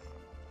fighting,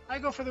 I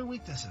go for their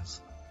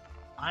weaknesses.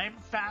 I'm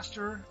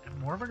faster and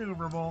more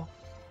maneuverable.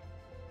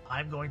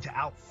 I'm going to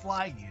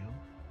outfly you,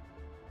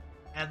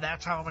 and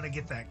that's how I'm going to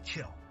get that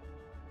kill.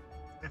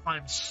 If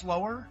I'm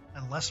slower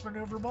and less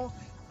maneuverable,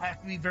 I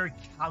have to be very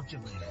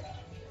calculated,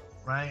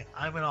 right?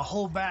 I'm going to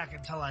hold back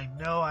until I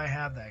know I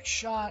have that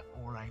shot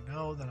or I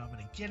know that I'm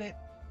going to get it.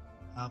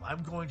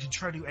 I'm going to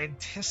try to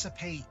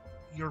anticipate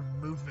your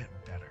movement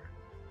better.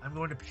 I'm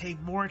going to pay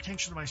more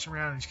attention to my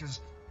surroundings because,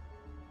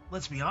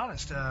 let's be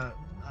honest,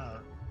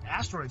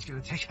 asteroid's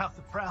going to take out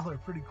the Prowler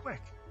pretty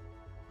quick.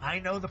 I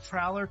know the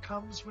Prowler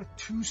comes with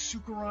 2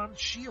 Sucheron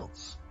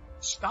shields,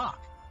 stock.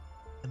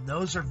 And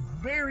those are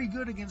very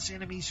good against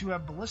enemies who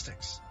have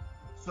ballistics.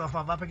 So if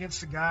I'm up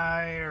against a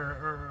guy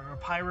or a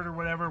pirate or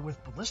whatever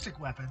with ballistic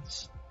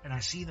weapons, and I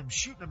see them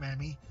shooting them at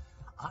me,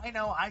 I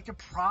know I could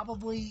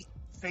probably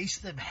face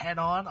them head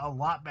on a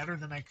lot better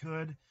than I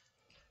could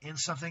in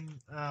something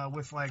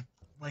with like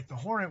the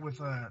Hornet with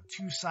a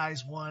 2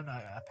 size 1,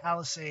 a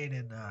Palisade,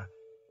 and a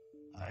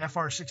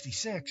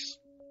FR-66,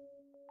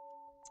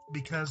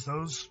 because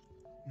those,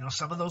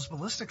 some of those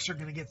ballistics are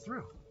going to get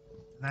through.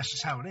 And that's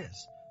just how it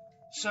is.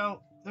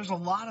 So there's a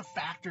lot of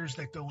factors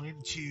that go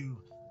into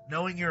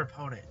knowing your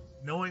opponent,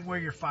 knowing where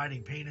you're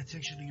fighting, paying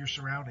attention to your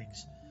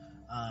surroundings,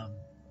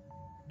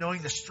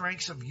 knowing the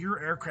strengths of your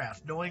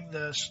aircraft, knowing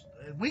the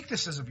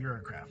weaknesses of your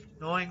aircraft,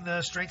 knowing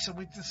the strengths and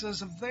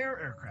weaknesses of their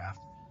aircraft.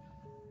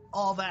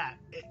 All that,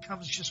 it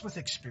comes just with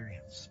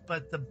experience.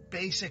 But the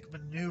basic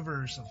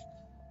maneuvers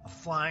of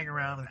flying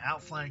around and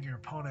outflying your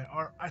opponent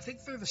I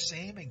think they're the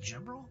same in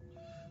general.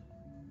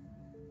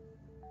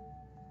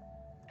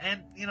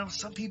 And,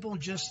 some people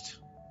just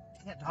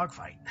can't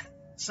dogfight.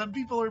 Some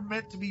people are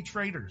meant to be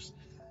traders.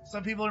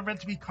 Some people are meant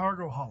to be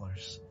cargo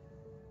haulers.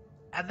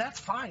 And that's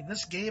fine.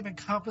 This game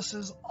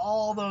encompasses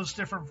all those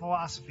different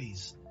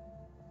philosophies.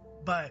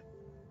 But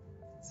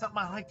something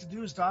I like to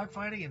do is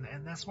dogfighting,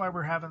 and that's why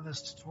we're having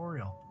this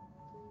tutorial.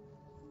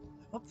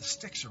 I hope the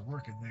sticks are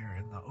working there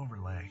in the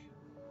overlay.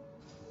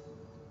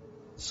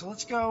 So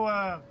let's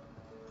go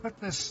put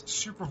this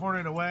Super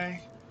Hornet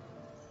away.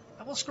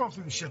 And we'll scroll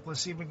through the ship. Let's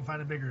see if we can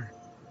find a bigger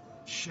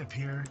ship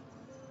here.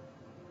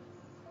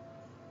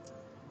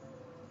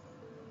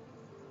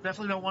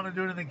 Definitely don't want to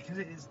do anything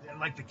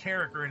like the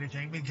Carrack or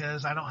anything,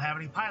 because I don't have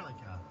any pilot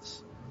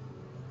guns.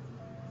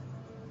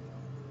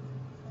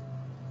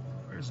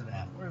 Where's it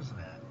at?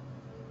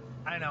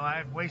 I know, I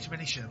have way too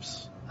many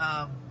ships.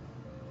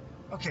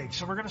 Okay,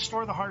 so we're going to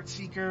store the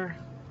Heartseeker.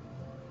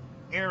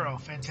 Arrow,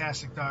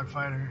 fantastic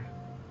dogfighter.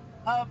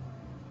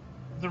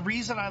 The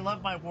reason I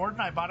love my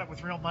Warden, I bought it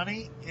with real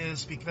money,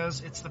 is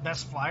because it's the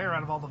best flyer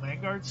out of all the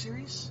Vanguard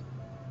series.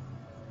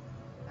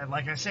 And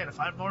like I said, if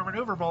I'm more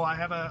maneuverable, I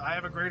have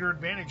a greater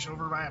advantage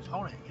over my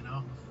opponent,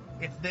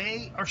 If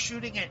they are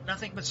shooting at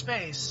nothing but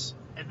space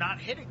and not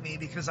hitting me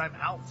because I'm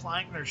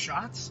outflying their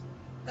shots,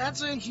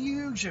 that's a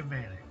huge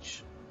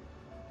advantage.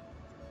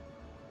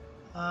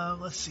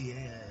 Let's see.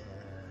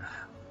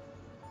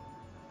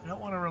 I don't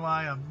want to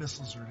rely on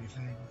missiles or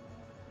anything.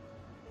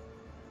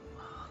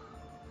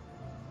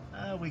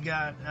 We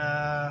got,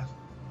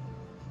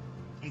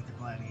 hate the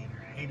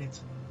Gladiator. Hate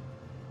it.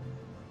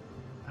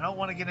 I don't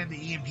want to get into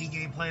EMP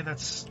gameplay.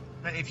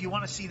 If you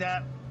want to see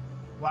that,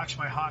 watch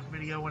my Hawk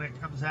video when it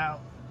comes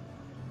out.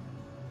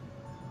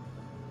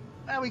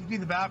 We can do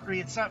the Valkyrie.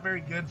 It's not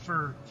very good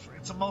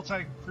it's a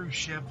multi-crew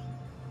ship.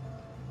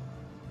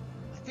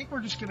 I think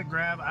we're just going to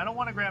I don't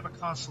want to grab a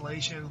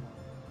Constellation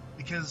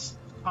because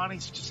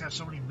Connies just have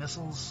so many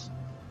missiles.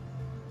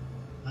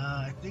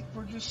 I think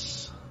we're going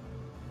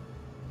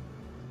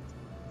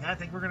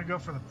to go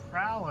for the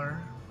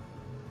Prowler.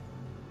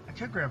 I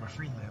could grab a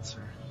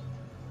Freelancer.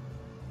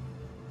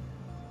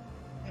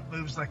 It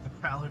moves like the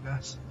Prowler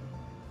does.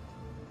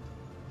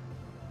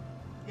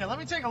 Yeah, let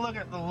me take a look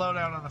at the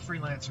loadout on the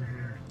Freelancer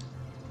here.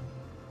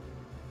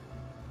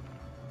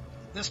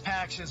 This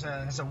patch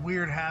has a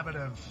weird habit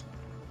of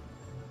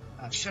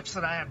ships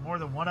that I have more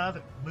than one of.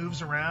 It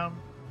moves around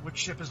which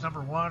ship is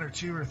number 1 or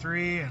 2 or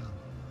 3, and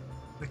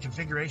the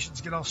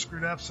configurations get all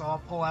screwed up, so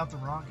I'll pull out the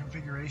wrong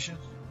configuration.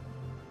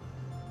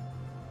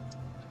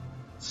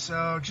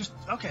 So just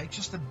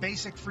the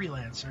basic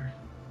Freelancer.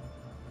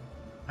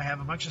 I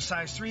have a bunch of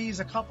size 3s,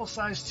 a couple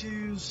size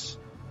 2s.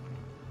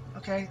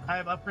 Okay, I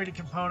have upgraded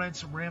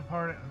components, a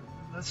Rampart.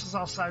 This is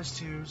all size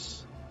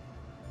 2s.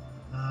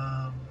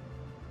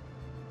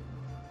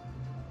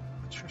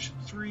 Attrition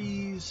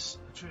 3s.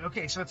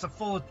 Okay, so it's a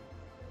full...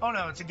 Oh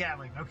no, it's a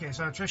Gatling. Okay,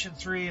 so attrition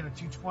 3 and a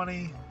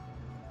 220.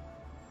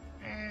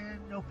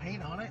 And no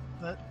paint on it,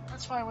 but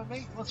that's fine with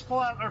me. Let's pull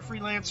out our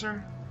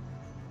Freelancer.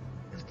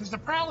 Because the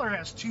Prowler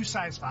has 2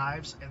 size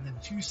 5s and then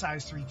 2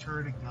 size 3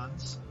 turreted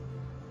guns.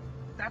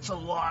 That's a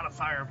lot of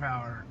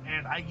firepower.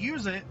 And I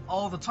use it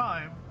all the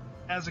time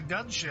as a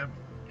gunship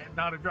and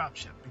not a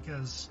dropship,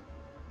 because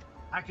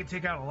I can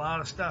take out a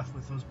lot of stuff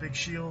with those big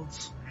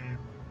shields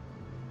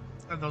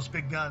and those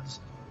big guns.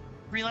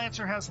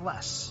 Freelancer has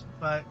less,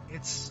 but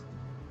it's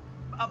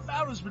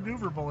about as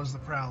maneuverable as the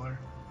Prowler.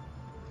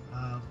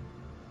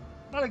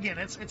 But again,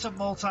 it's a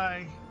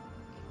multi-role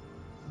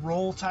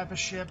type of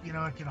ship. You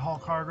know, it can haul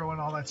cargo and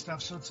all that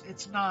stuff. So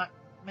it's not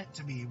meant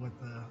to be what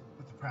the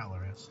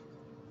Prowler is.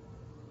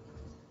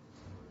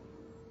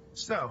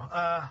 So,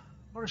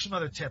 what are some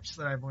other tips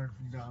that I've learned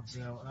from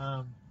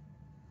Gongzo?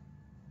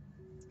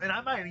 And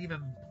I might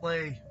even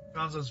play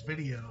Gonzo's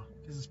video,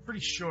 because it's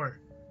pretty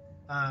short.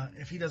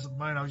 If he doesn't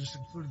mind, I'll just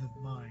include it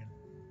in mine.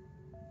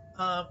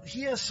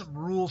 He has some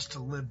rules to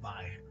live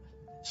by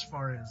as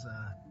far as,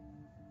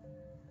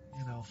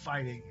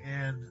 fighting.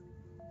 And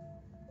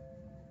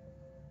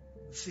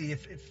let's see,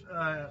 if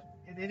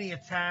In any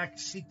attack,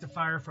 seek to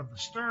fire from the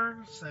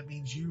stern. So that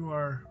means you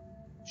are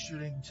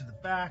shooting to the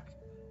back.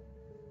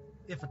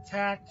 If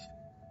attacked,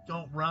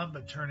 don't run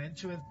but turn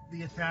into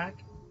the attack.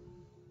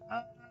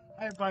 Uh,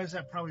 I advise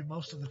that probably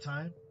most of the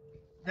time.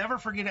 Never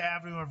forget an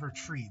avenue of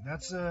retreat.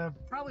 That's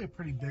probably a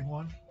pretty big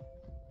one.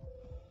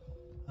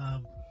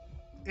 Um,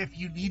 if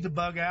you need to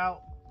bug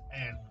out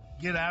and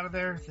get out of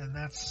there, then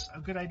that's a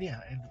good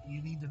idea. And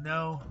you need to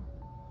know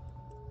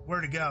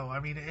where to go. I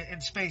mean,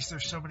 in space,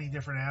 there's so many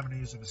different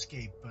avenues of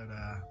escape, but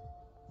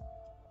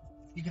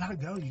you gotta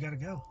go. You gotta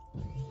go.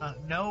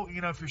 No,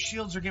 if your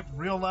shields are getting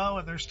real low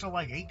and there's still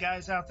like 8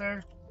 guys out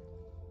there,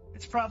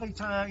 it's probably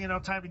time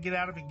to get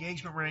out of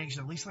engagement range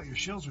and at least let your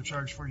shields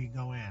recharge before you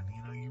go in.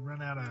 You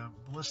run out of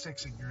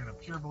ballistics and you're in a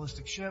pure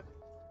ballistic ship.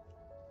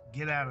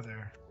 Get out of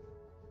there.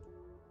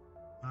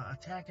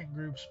 Attack in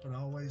groups, but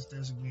always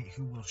designate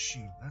who will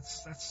shoot.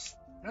 That's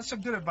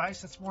some good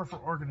advice. That's more for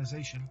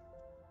organization.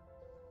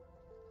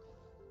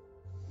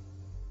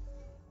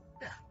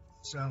 Yeah.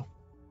 So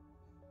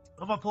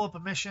I'm gonna pull up a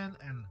mission,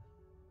 and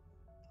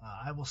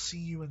I will see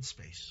you in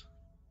space.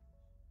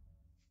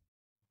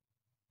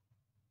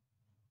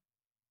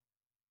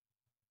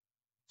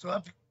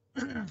 So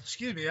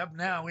excuse me, up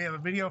now we have a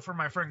video from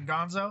my friend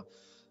Gonzo,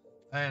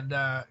 and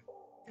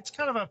it's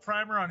kind of a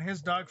primer on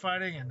his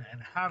dogfighting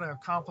and how to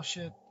accomplish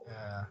it.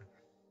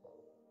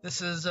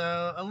 This is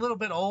a little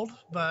bit old,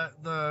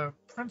 but the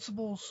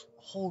principles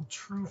hold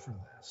true for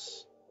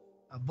this,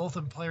 both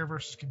in player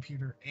versus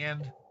computer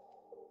and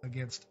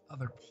against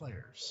other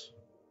players.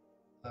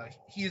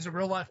 He is a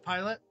real life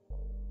pilot,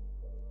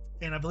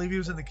 and I believe he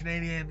was in the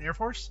Canadian Air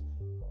Force.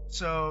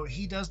 So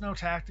he does know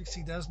tactics.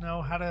 He does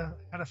know how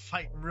to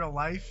fight in real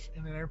life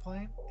in an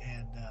airplane.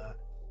 And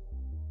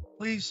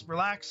please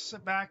relax,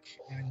 sit back,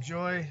 and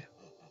enjoy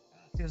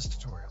his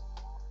tutorial.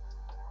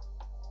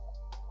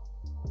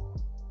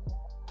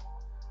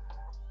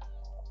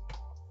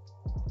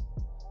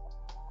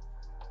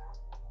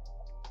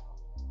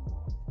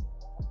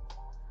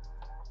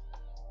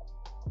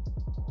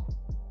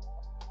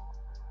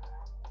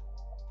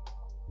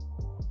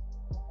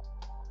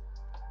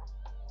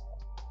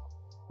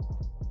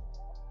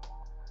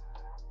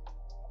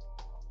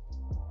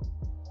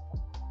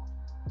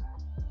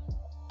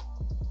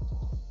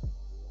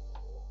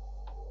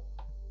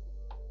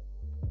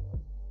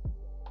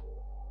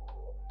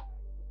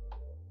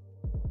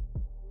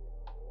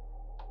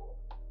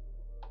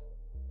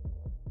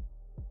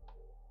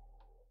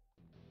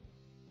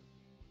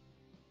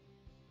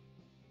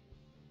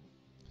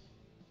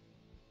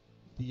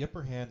 The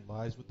upper hand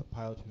lies with the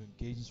pilot who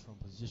engages from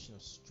a position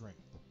of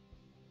strength.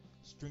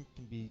 Strength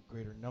can be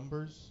greater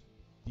numbers,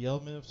 the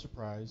element of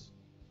surprise,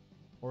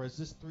 or as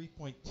this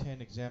 3.10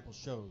 example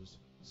shows,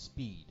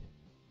 speed.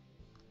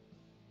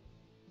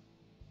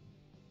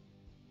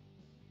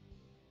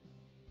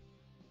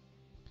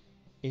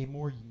 A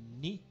more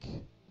unique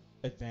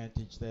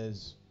advantage that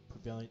is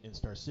prevalent in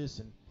Star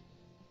Citizen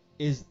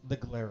is the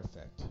glare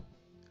effect.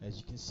 As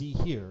you can see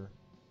here,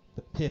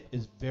 the pip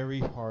is very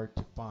hard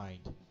to find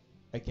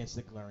against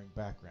the glaring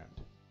background,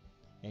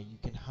 and you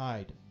can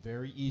hide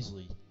very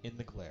easily in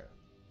the glare.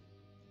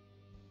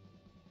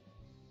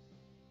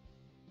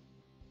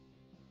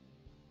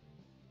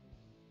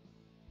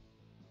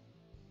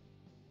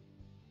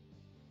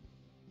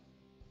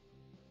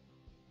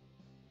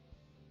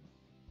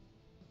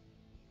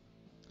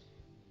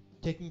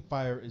 Taking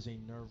fire is a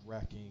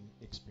nerve-wracking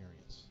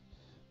experience,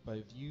 but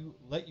if you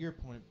let your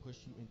opponent push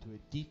you into a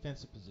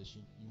defensive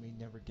position, you may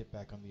never get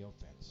back on the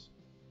offense.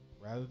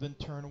 Rather than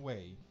turn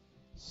away,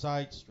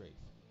 side strafe,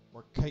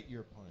 or kite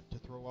your opponent to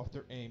throw off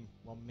their aim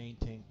while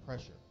maintaining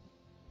pressure.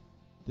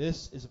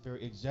 This is a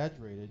very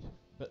exaggerated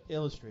but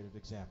illustrative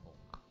example.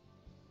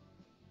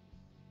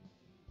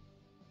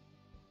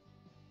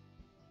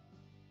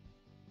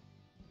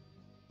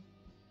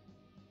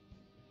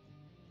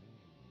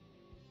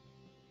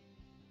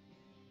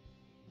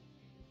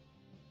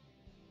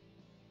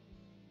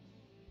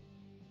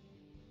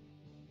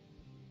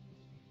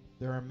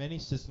 There are many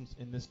systems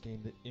in this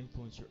game that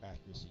influence your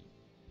accuracy.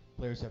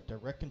 Players have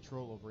direct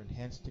control over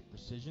Enhanced Stick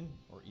Precision,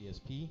 or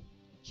ESP,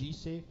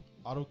 G-Safe,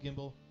 Auto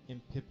Gimbal,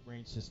 and pip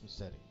range system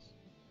settings.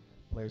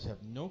 Players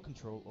have no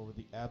control over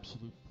the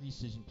absolute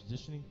precision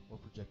positioning or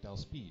projectile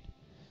speed.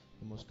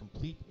 The most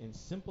complete and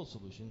simple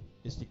solution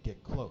is to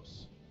get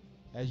close.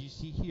 As you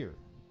see here,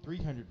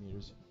 300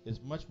 meters is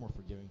much more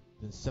forgiving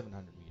than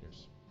 700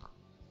 meters.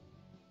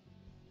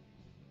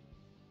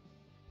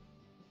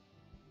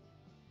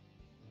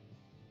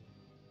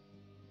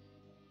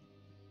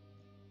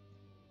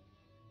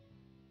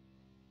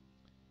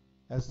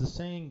 As the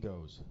saying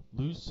goes,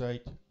 lose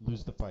sight,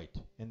 lose the fight,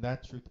 and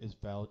that truth is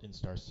valid in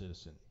Star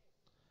Citizen.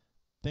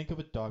 Think of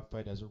a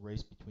dogfight as a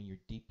race between your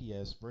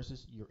DPS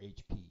versus your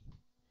HP.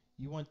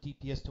 You want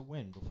DPS to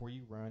win before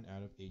you run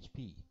out of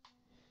HP.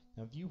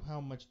 Now view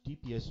how much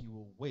DPS you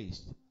will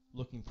waste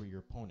looking for your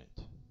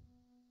opponent.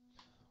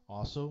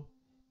 Also,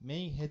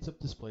 many heads-up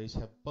displays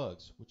have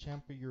bugs which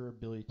hamper your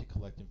ability to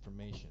collect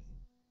information.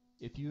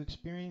 If you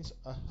experience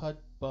a HUD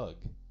bug,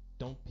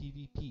 don't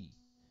PvP.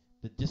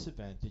 the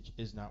disadvantage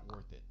is not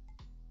worth it.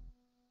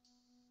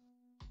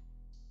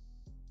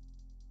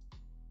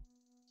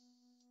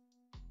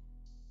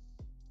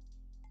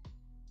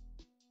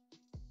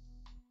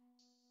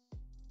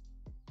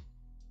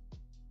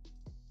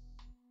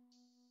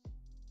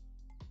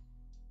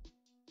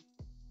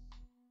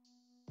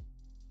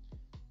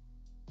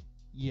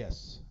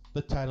 Yes,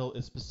 the title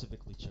is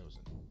specifically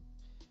chosen.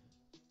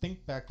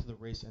 Think back to the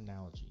race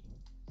analogy.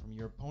 From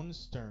your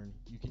opponent's turn,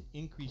 you can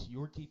increase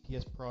your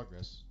DPS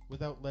progress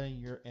without letting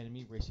your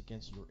enemy race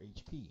against your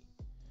HP.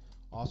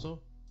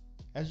 Also,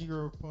 as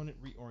your opponent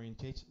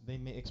reorientates, they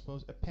may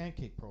expose a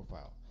pancake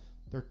profile,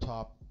 their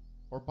top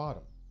or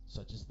bottom,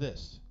 such as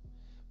this,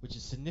 which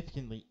is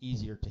significantly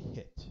easier to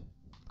hit.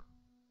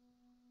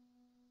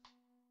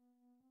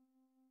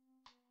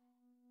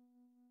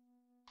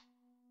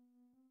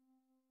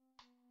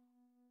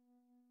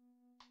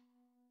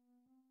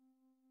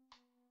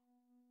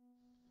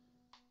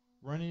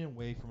 Running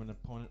away from an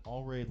opponent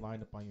already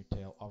lined up on your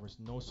tail offers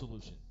no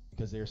solution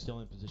because they are still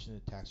in position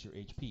to tax your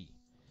HP.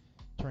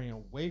 Turning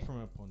away from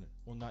an opponent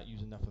will not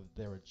use enough of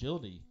their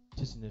agility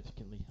to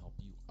significantly help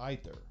you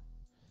either.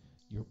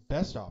 Your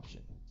best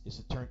option is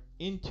to turn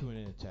into an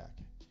attack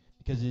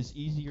because it is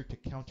easier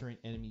to counter an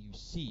enemy you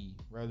see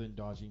rather than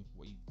dodging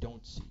what you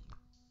don't see.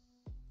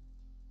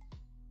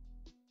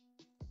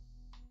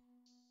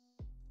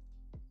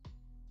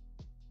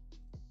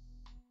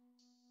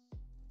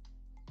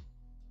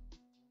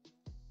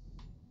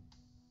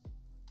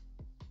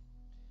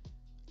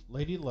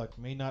 Lady Luck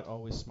may not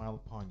always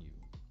smile upon you,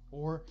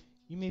 or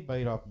you may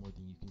bite off more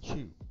than you can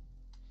chew.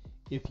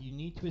 If you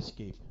need to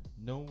escape,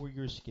 know where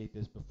your escape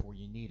is before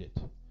you need it.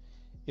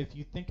 If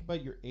you think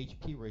about your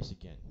HP race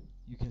again,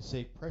 you can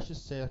save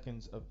precious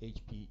seconds of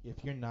HP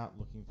if you're not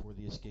looking for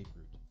the escape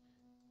route.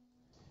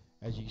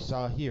 As you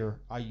saw here,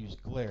 I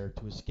used Glare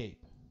to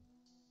escape.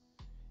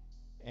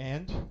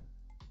 And,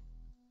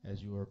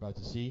 as you are about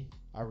to see,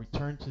 I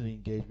returned to the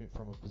engagement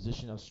from a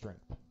position of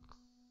strength.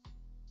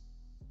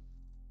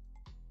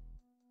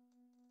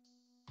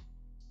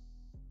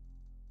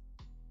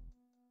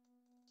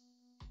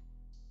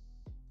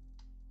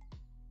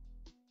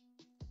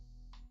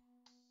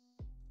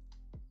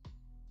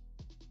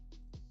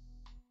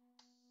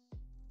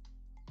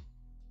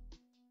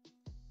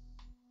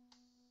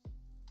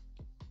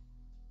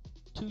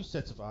 Two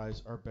sets of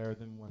eyes are better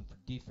than one for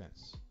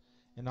defense,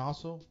 and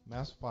also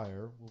mass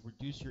fire will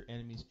reduce your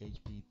enemy's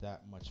HP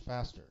that much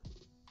faster.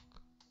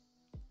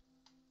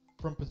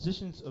 From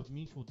positions of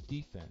mutual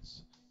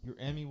defense, your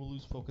enemy will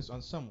lose focus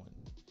on someone,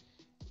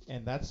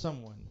 and that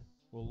someone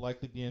will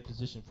likely be in a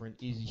position for an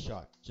easy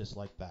shot just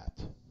like that.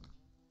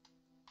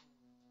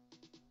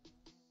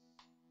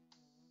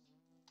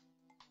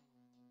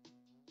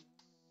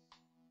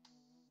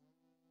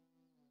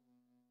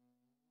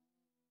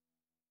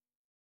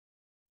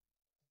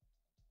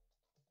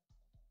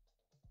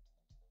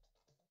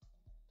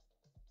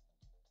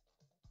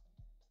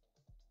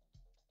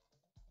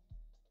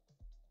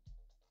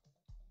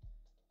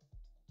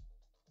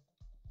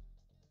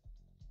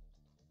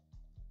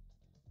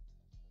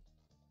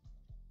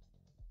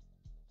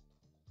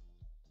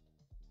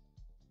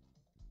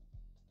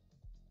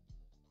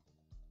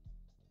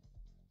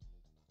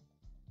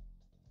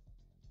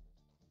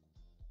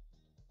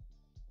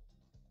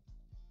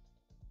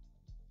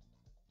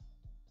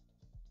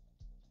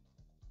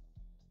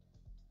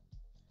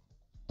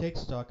 Take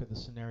stock of the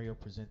scenario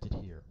presented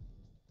here.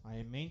 I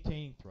am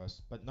maintaining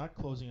thrust but not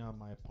closing on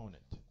my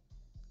opponent.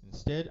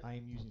 Instead, I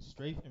am using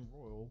strafe and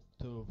royal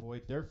to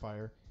avoid their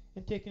fire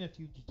and taking a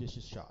few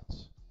judicious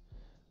shots.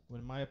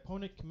 When my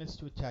opponent commits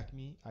to attack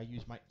me, I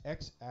use my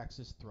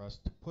X-axis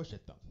thrust to push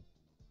at them.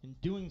 In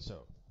doing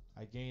so,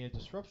 I gain a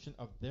disruption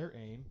of their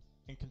aim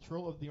and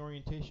control of the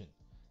orientation,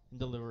 and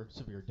deliver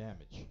severe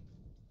damage.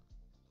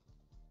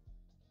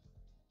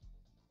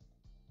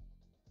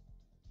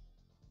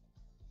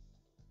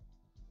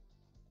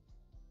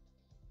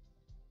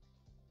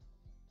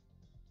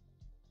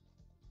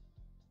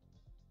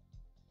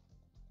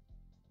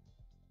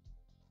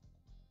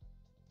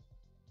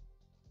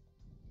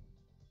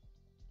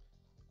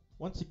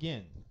 Once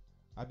again,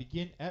 I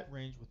begin at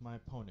range with my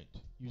opponent,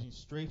 using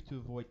strafe to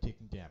avoid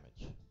taking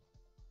damage.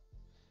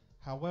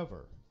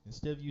 However,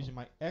 instead of using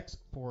my X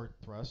forward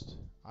thrust,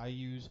 I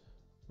use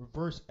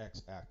reverse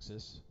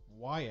X-axis,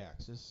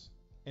 Y-axis,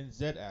 and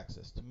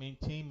Z-axis to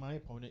maintain my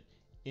opponent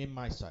in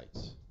my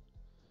sights.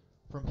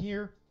 From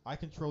here, I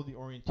control the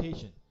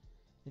orientation,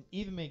 and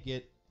even may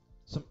get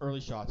some early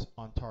shots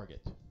on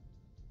target.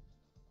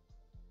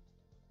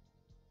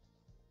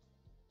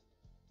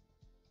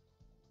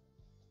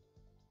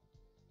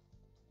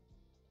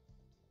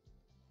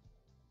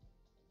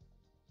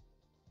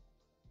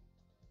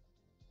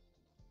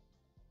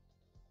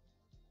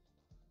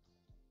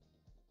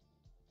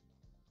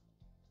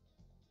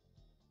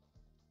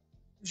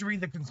 Just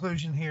read the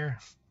conclusion here.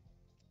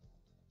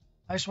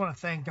 I just want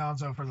to thank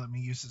Gonzo for letting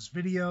me use this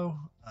video.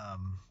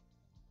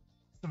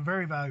 Some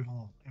very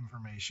valuable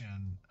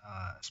information,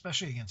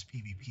 especially against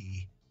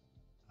PvP,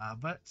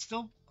 but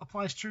still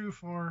applies true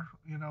for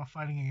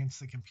fighting against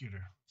the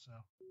computer. So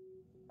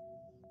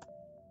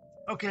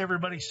Okay,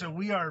 everybody, so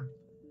we are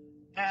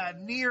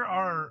near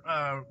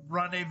our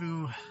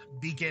rendezvous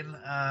beacon.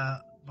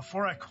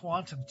 Before I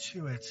quantum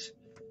to it,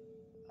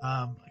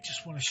 I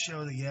just want to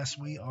show that, yes,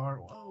 we are...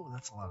 Whoa,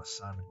 that's a lot of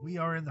sun. We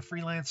are in the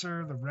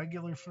Freelancer, the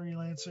regular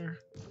Freelancer.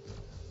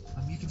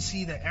 You can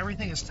see that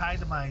everything is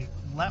tied to my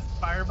left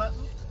fire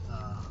button.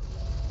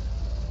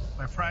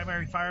 My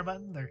primary fire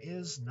button. There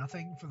is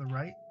nothing for the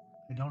right.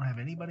 I don't have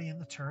anybody in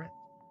the turret.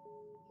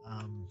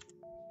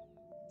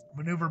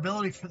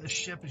 Maneuverability for this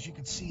ship, as you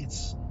can see,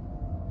 it's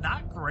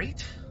not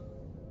great.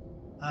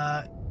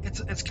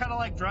 It's kind of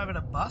like driving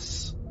a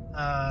bus,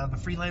 the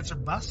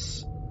Freelancer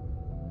bus.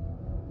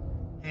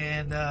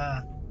 And,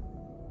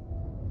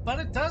 but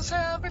it does,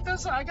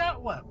 I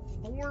got what?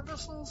 4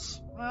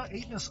 missiles?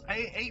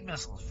 8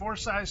 missiles. 4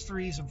 size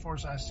 3s and 4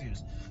 size 2s.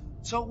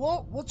 So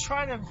we'll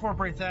try to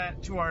incorporate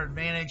that to our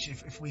advantage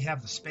if we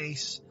have the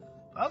space.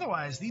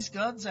 Otherwise, these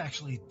guns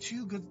actually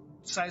 2 good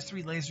size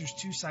 3 lasers,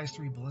 2 size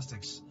 3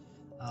 ballistics.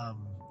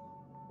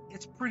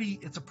 It's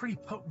a pretty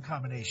potent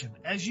combination.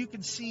 As you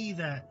can see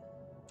that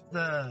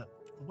the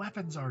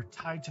weapons are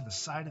tied to the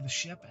side of the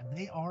ship and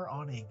they are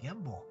on a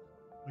gimbal,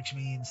 which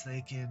means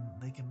they can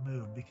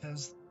move.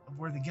 Because of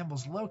where the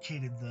gimbal's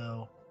located,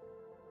 though,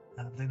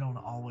 they don't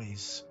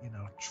always,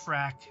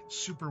 track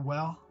super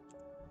well.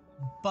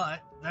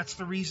 But that's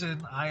the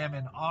reason I am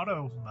in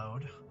auto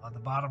mode on the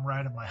bottom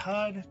right of my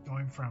HUD,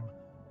 going from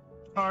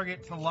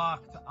target to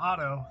lock to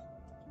auto.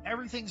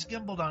 Everything's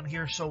gimbaled on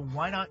here, so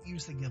why not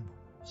use the gimbal?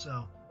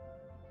 So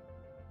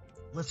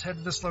let's head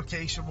to this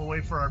location. We'll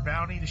wait for our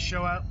bounty to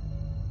show up.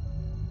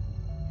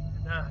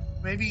 And,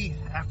 maybe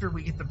after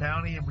we get the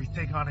bounty and we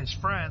take on his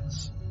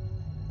friends,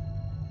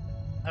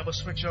 I will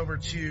switch over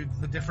to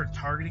the different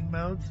targeting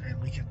modes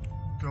and we can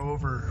go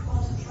over,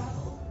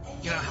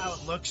 how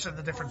it looks in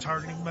the different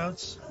targeting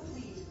modes.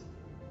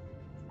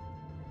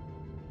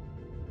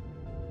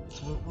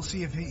 So we'll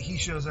see if he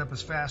shows up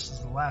as fast as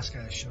the last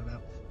guy showed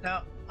up.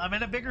 Now, I'm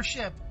in a bigger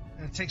ship,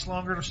 and it takes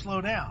longer to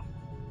slow down,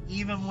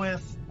 even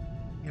with,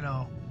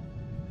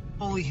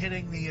 fully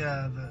hitting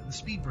the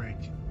speed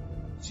brake.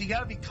 So you got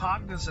to be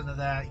cognizant of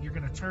that. You're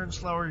going to turn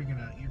slower. You're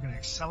going to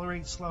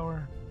accelerate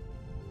slower.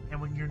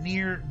 And when you're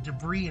near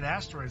debris and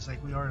asteroids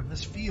like we are in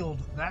this field,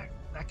 that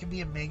can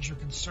be a major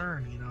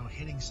concern.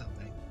 Hitting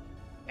something.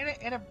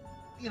 And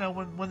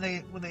when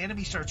the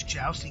enemy starts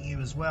jousting you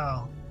as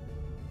well,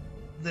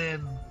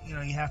 then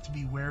you have to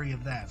be wary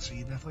of that. So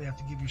you definitely have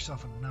to give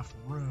yourself enough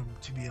room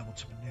to be able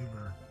to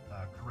maneuver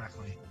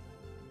correctly.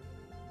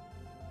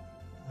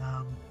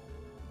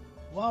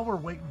 While we're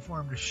waiting for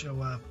him to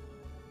show up,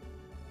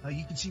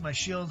 you can see my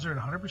shields are at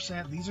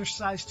 100%. These are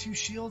size 2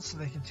 shields, so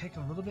they can take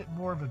a little bit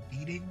more of a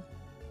beating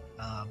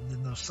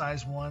than those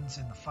size 1s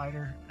in the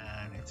fighter,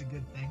 and it's a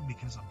good thing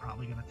because I'm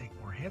probably going to take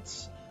more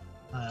hits.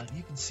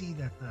 You can see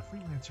that the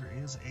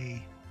Freelancer is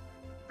a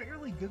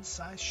fairly good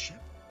sized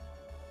ship,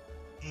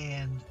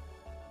 and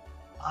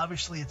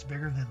obviously it's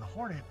bigger than the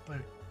Hornet, but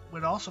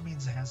what also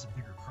means it has a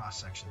bigger cross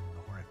section than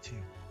the Hornet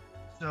too.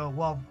 So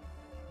while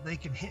they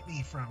can hit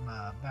me from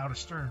bow to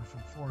stern,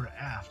 from fore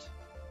to aft,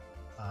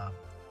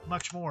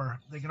 much more,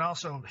 they can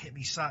also hit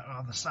me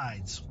on the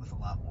sides with a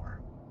lot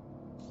more.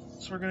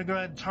 So we're going to go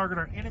ahead and target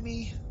our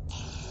enemy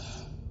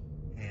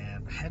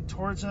and head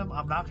towards him.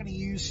 I'm not going to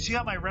use... See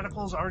how my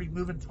reticle is already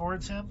moving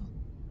towards him?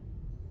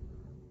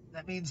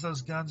 That means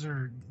those guns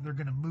they're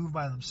going to move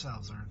by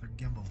themselves, or they're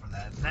gimbal for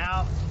that.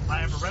 Now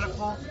I have a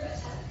reticle,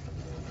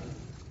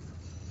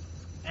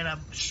 and I'm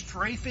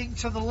strafing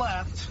to the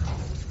left,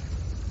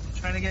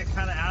 trying to get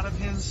kind of out of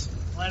his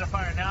line of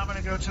fire. Now I'm going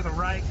to go to the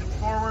right and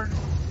forward,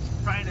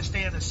 trying to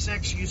stay in the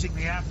 6 using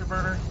the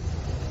afterburner.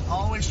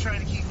 Always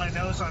trying to keep my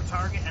nose on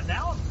target, and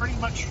now I'm pretty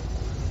much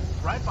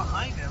right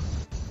behind him.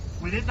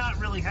 We did not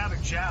really have a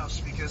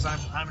joust because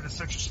I'm in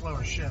such a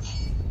slower ship.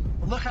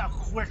 But look how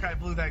quick I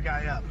blew that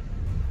guy up.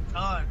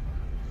 Done.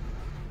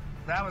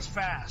 That was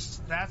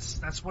fast.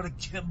 That's what a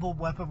gimbal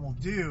weapon will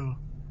do.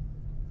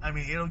 I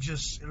mean, it'll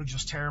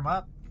just tear him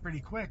up pretty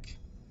quick.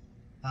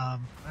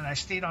 And I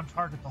stayed on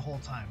target the whole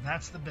time.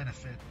 That's the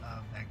benefit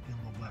of that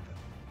gimbal weapon.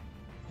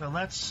 So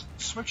let's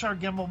switch our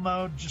gimbal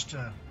mode just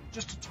to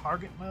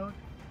target mode.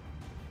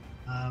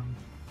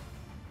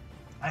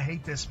 I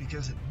hate this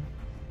because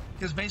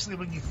basically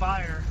when you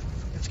fire,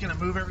 it's going to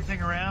move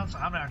everything around. So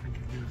I'm not going to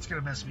do it. It's going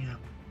to mess me up.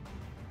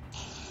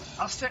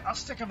 I'll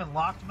stick them in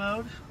locked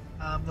mode.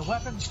 The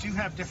weapons do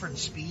have different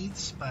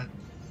speeds, but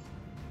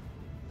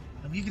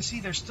you can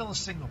see there's still a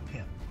single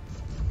pip.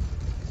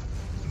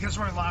 Because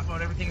we're in lock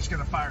mode, everything is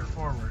going to fire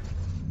forward.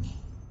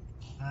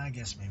 I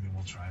guess maybe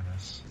we'll try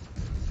this.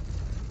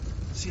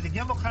 See, the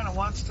gimbal kind of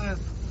wants to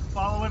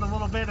follow it a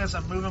little bit as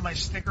I'm moving my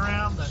stick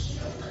around, but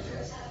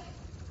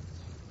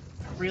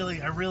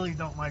I really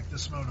don't like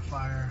this mode of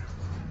fire.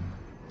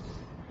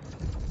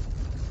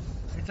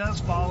 It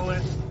does follow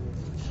it,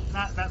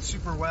 not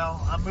super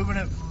well. I'm moving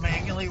it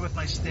manually with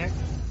my stick.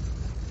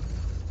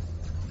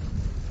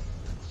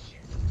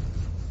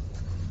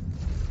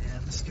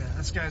 And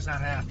this guy's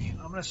not happy.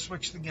 I'm gonna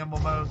switch the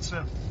gimbal mode,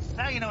 so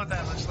now you know what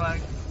that looks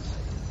like.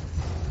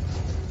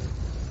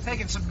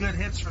 taking some good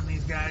hits from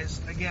these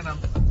guys. Again,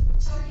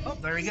 oh,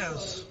 there he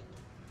goes.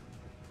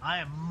 I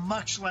am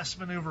much less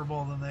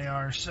maneuverable than they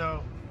are.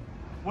 So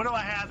what do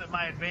I have at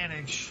my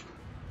advantage?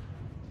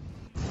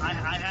 I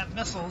have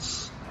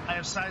missiles. I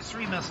have size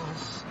 3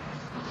 missiles.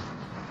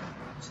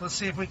 So let's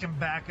see if we can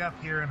back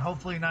up here and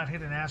hopefully not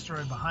hit an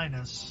asteroid behind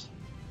us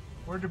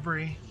or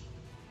debris.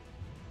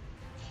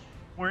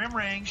 We're in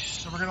range,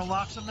 so we're going to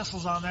lock some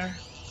missiles on there.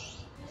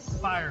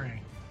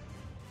 Firing.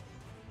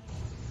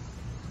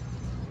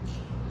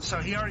 So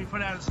he already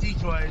put out his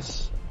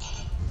decoys.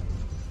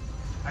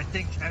 I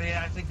think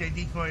they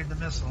decoyed the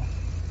missile.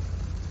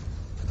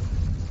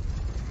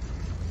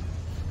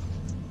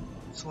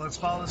 So let's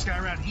follow this guy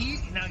around.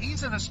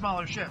 He's in a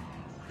smaller ship,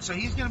 so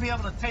he's going to be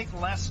able to take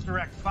less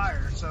direct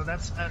fire. So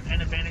that's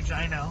an advantage,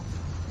 I know.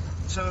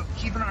 So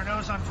keeping our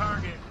nose on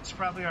target is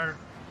probably our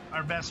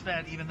best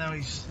bet, even though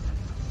he's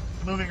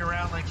moving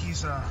around like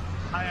he's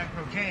high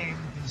on cocaine.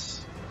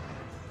 His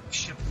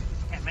ship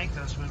can't make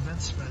those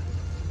movements, but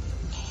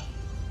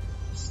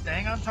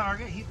staying on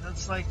target.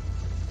 That's like,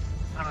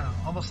 I don't know,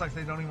 almost like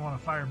they don't even want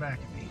to fire back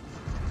at me.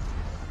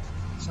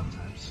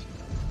 Sometimes.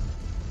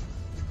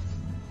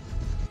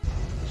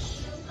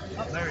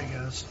 Oh, there he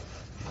goes.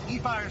 He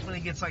fires when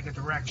he gets like a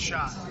direct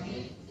shot.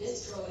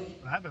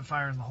 But I've been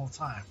firing the whole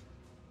time.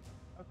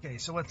 Okay,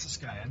 so what's this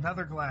guy?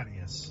 Another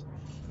Gladius.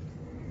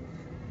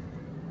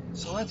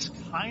 So let's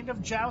kind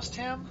of joust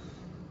him.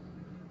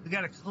 We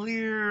got a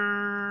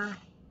clear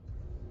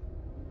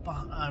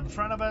in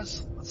front of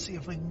us. Let's see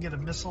if we can get a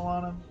missile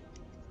on him.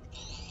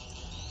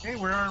 Okay,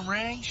 we're in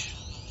range.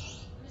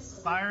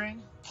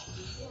 Firing.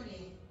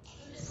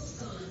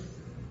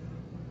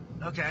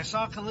 Okay, I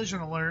saw a collision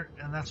alert,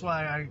 and that's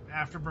why I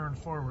afterburned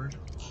forward.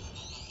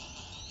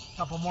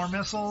 Couple more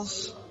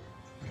missiles.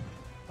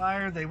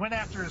 Fired. They went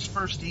after his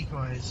first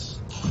decoys.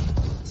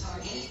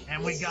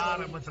 And we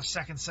got him with the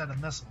second set of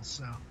missiles,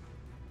 so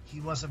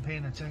he wasn't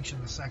paying attention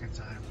the second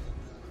time.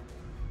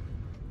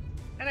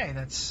 And hey,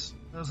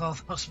 those all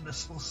those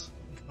missiles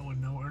going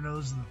nowhere.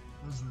 Those are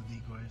the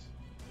decoys.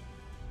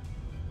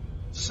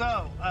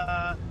 So,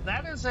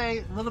 that is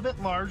a little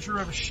bit larger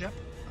of a ship.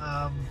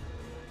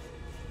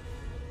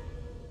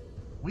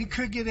 We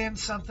could get in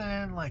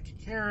something like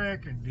a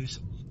Carrack and do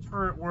some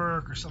turret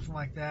work or something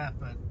like that,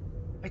 but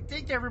I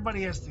think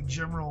everybody has the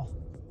general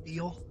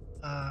feel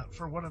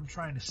for what I'm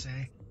trying to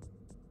say.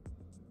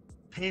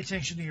 Pay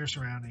attention to your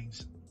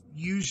surroundings.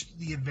 Use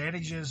the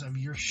advantages of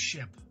your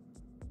ship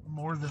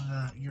more than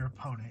your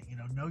opponent.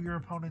 Know your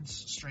opponent's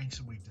strengths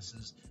and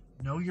weaknesses.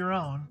 Know your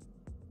own,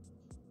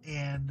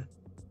 and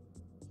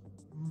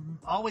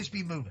always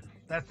be moving.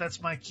 That's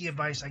my key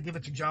advice. I give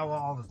it to Jawa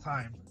all the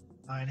time.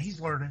 And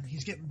he's learning.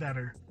 He's getting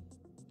better.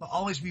 But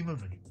always be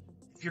moving.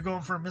 If you're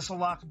going for a missile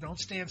lock, don't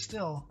stand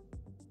still.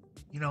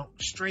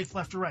 Strafe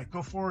left or right.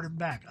 Go forward and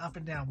back, up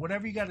and down.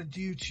 Whatever you got to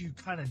do to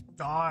kind of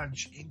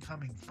dodge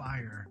incoming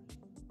fire.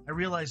 I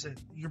realize that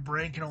your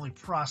brain can only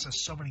process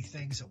so many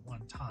things at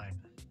one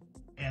time.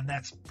 And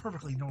that's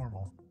perfectly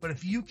normal. But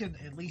if you can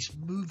at least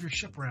move your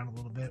ship around a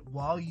little bit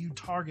while you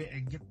target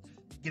and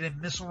get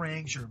in missile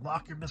range or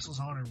lock your missiles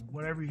on or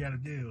whatever you got to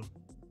do,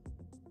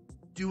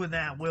 doing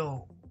that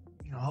will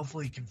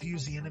hopefully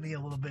confuse the enemy a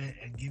little bit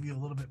and give you a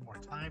little bit more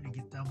time to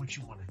get done what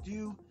you want to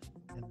do.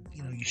 And,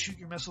 you shoot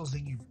your missiles,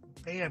 then you,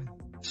 bam,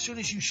 as soon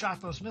as you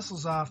shot those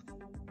missiles off,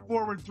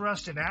 forward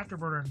thrust and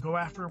afterburner and go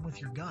after them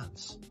with your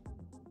guns.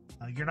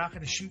 You're not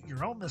going to shoot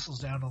your own missiles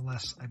down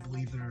unless, I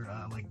believe, they're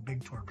like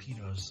big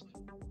torpedoes.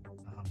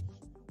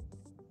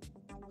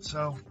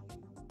 So,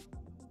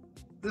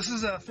 this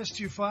is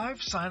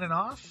Fist25 signing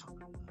off.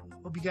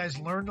 Hope you guys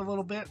learned a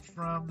little bit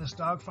from this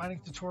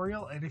dogfighting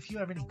tutorial. And if you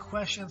have any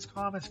questions,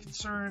 comments,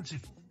 concerns,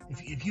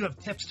 if you have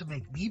tips to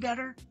make me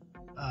better,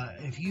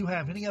 if you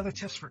have any other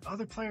tips for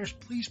other players,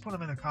 please put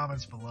them in the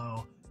comments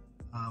below.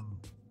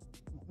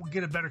 We'll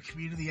get a better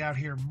community out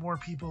here. More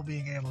people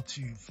being able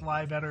to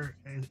fly better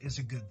is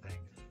a good thing.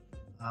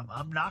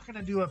 I'm not going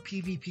to do a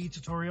PvP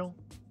tutorial.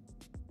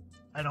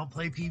 I don't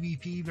play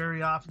PvP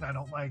very often. I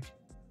don't like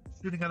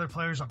shooting other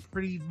players. I'm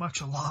pretty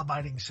much a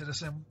law-abiding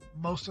citizen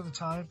most of the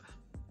time.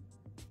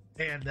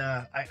 And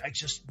I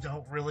just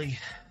don't really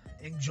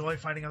enjoy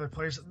fighting other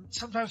players.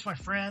 Sometimes my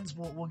friends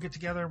will get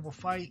together and we'll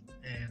fight,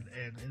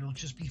 and it'll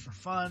just be for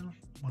fun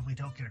when we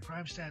don't get a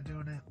crime stat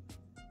doing it.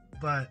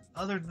 But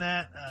other than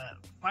that,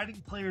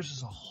 fighting players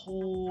is a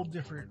whole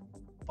different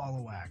ball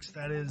of wax.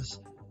 That is,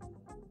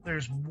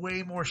 there's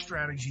way more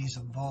strategies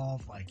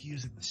involved, like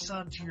using the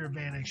sun to your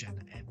advantage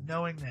and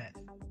knowing that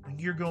when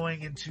you're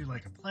going into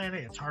like a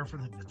planet, it's hard for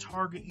them to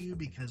target you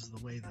because of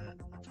the way the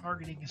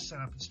targeting is set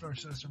up in Star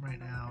System right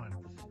now. And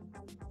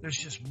there's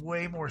just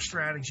way more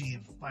strategy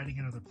in fighting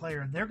another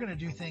player, and they're going to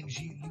do things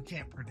you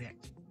can't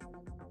predict.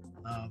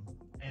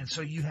 And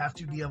so you have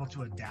to be able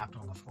to adapt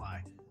on the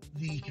fly.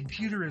 The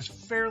computer is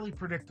fairly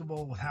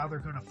predictable with how they're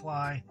going to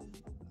fly,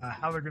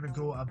 how they're going to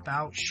go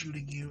about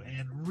shooting you,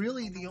 and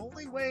really the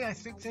only way I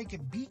think they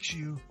can beat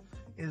you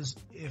is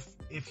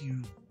if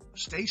you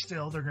stay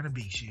still. They're going to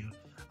beat you.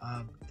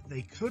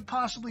 They could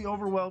possibly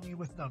overwhelm you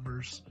with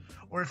numbers,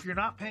 or if you're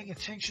not paying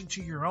attention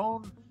to your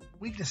own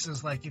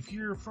weaknesses, like if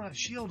your front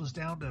shield is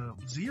down to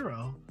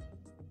 0,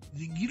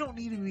 then you don't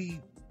need to be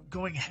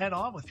going head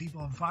on with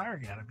people and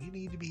firing at them. You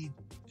need to be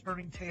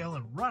turning tail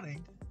and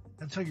running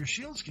until your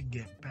shields can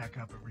get back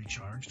up and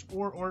recharged,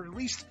 or at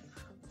least,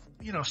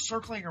 you know,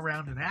 circling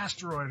around an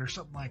asteroid or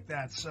something like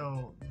that.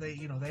 So they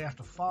have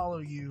to follow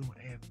you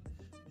and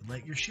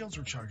let your shields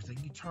recharge. Then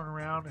you turn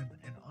around and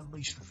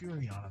unleash the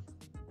fury on them.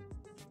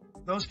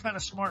 Those kind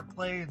of smart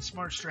play and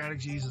smart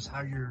strategies is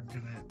how you're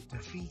going to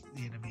defeat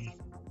the enemy.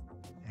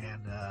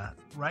 And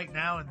right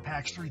now in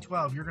PAX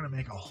 312, you're going to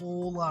make a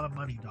whole lot of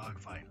money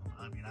dogfighting.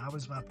 I mean, I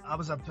was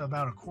up to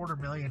about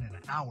 $250,000 an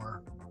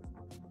hour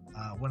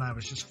when I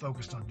was just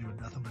focused on doing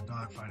nothing but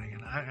dogfighting,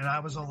 and I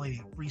was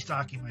only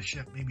restocking my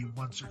ship maybe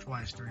once or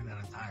twice during that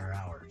entire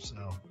hour.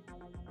 So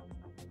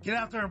get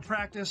out there and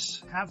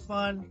practice, have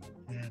fun,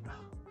 and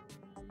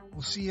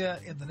we'll see you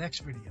in the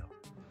next video.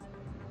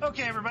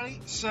 Okay, everybody.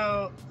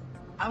 So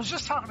I was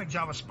just talking to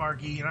Jawa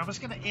Sparky, and I was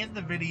going to end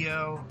the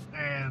video,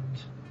 and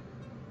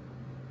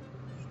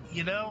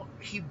you know,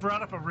 he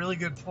brought up a really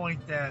good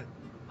point that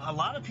a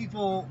lot of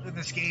people in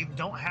this game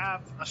don't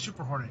have a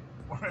Super Hornet,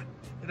 or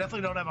they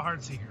definitely don't have a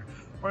Heartseeker,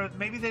 or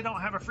maybe they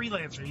don't have a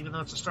Freelancer, even though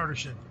it's a starter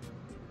ship.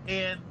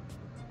 And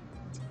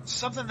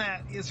something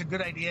that is a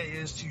good idea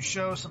is to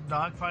show some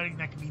dogfighting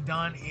that can be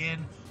done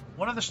in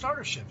one of the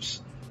starter ships,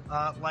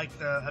 like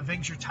the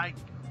Avenger Titan,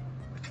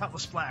 the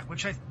Cutlass Black,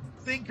 which I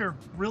think are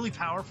really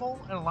powerful,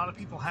 and a lot of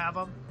people have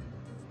them.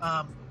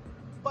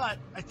 But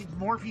I think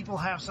more people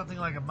have something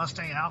like a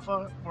Mustang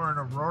Alpha or an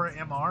Aurora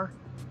MR,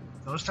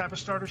 those type of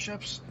starter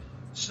ships.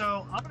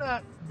 So I'm going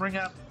to bring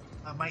up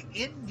my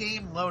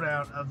in-game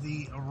loadout of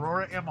the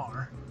Aurora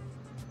MR,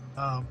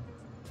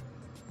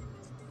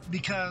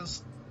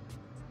 because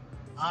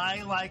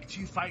I like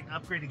to fight in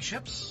upgrading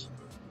ships.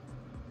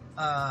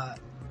 The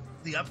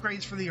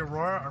upgrades for the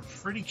Aurora are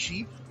pretty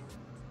cheap.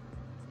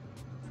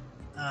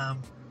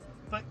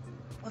 But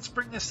let's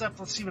bring this up.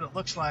 Let's see what it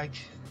looks like.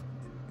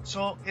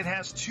 So it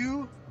has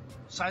 2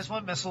 size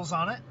 1 missiles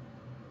on it.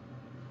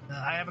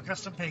 I have a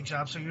custom paint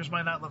job, so yours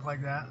might not look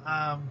like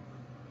that.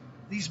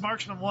 These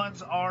Marksman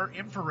ones are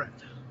infrared.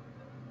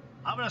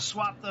 I'm going to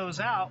swap those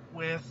out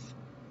with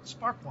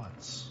Spark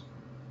ones,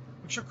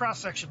 which are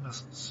cross-section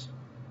missiles.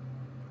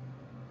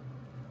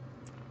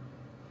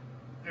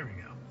 There we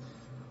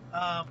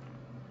go.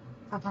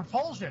 For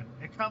propulsion,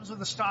 it comes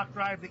with a stock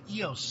drive, the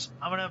EOS.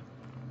 I'm going to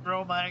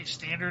throw my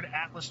standard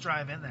Atlas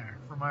drive in there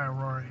for my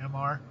Aurora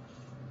MR.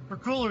 For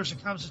coolers,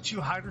 it comes with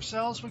 2 Hydra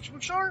cells, which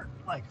aren't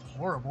like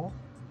horrible.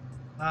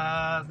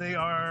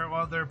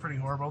 They're pretty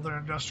horrible. They're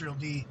industrial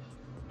D.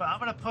 But I'm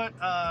going to put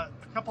a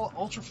couple of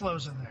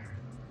Ultraflows in there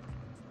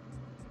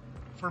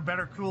for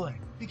better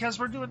cooling, because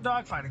we're doing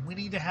dogfighting. We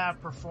need to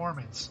have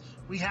performance.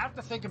 We have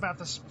to think about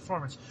this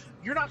performance.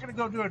 You're not going to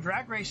go do a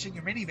drag race in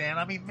your minivan.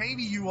 I mean,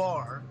 maybe you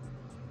are,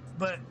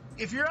 but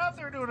if you're out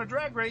there doing a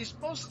drag race,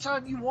 most of the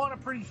time you want a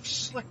pretty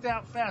slicked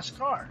out fast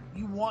car.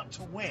 You want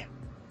to win.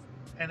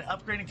 And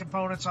upgrading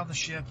components on the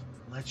ship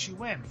lets you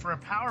win. For a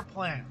power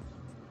plant,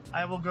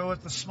 I will go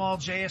with the small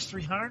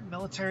JS300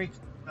 military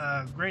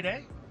grade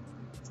A.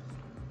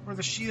 For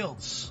the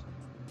shields,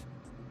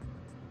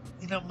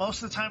 you know,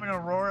 most of the time in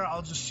Aurora,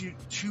 I'll just shoot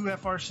 2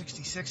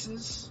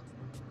 FR66s.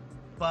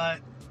 But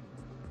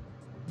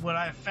what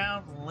I've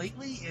found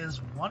lately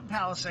is 1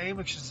 Palisade,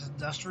 which is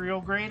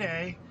industrial grade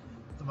A,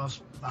 the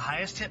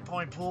highest hit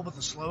point pool, but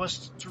the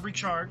slowest to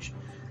recharge.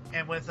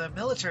 And with a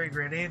military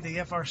grade A, the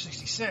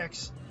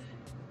FR66,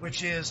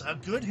 which is a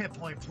good hit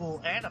point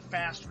pool and a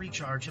fast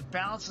recharge. It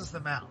balances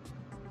them out,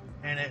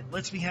 and it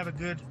lets me have a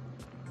good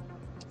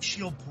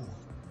shield pool.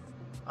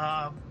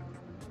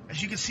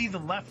 As you can see, the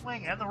left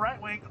wing and the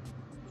right wing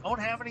don't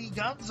have any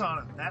guns on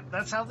it.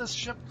 That's how this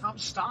ship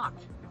comes stock.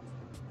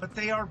 But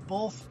they are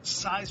both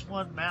size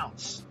 1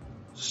 mounts.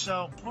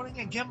 So putting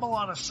a gimbal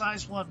on a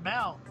size 1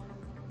 mount,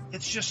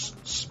 it's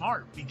just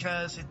smart,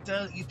 because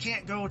you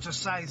can't go to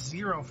size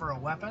 0 for a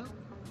weapon.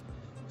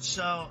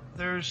 So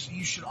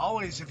you should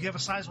always, if you have a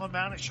size 1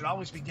 mount, it should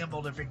always be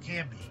gimbaled if it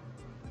can be.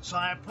 So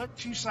I put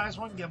 2 size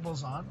 1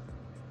 gimbals on.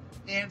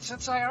 And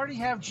since I already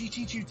have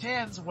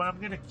GT210s, what I'm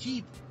going to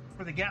keep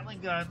for the Gatling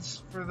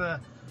guns, for the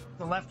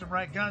left and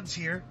right guns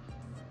here,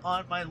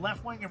 on my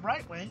left wing and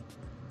right wing,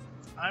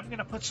 I'm going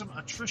to put some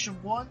attrition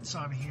 1s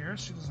on here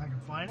as soon as I can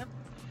find them.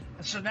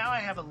 And so now I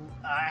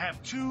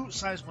have 2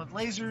 size 1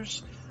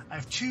 lasers, I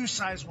have 2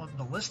 size 1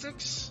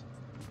 ballistics,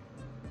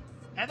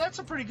 and that's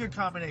a pretty good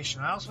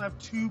combination. I also have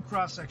 2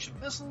 cross-section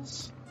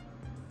missiles.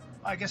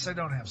 I guess I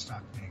don't have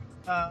stock paint.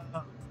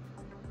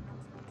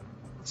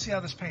 Let's see how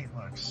this paint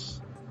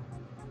looks.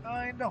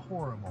 Kinda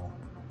horrible.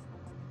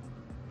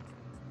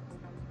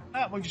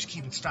 We'll just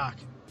keep it stock.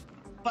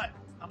 But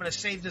I'm going to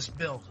save this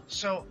build.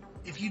 So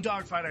if you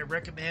dogfight, I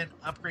recommend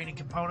upgrading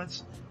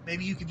components.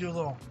 Maybe you can do a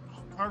little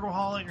cargo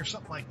hauling or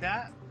something like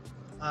that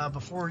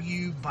before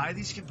you buy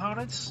these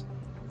components.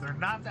 They're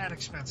not that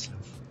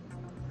expensive.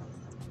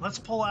 Let's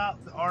pull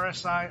out the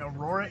RSI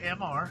Aurora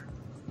MR.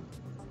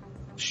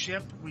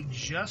 ship we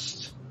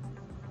just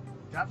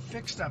got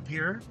fixed up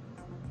here,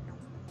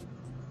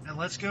 and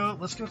let's go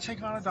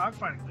take on a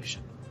dogfighting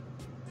mission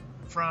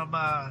from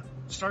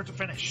start to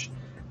finish.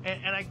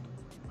 And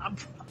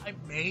I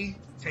may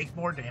take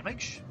more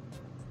damage.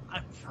 I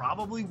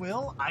probably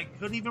will. I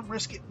could even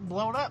risk it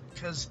blown up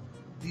because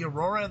the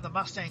Aurora and the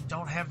Mustang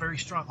don't have very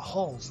strong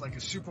hulls like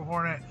a Super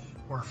Hornet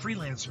or a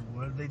Freelancer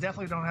would. They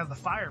definitely don't have the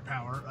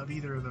firepower of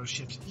either of those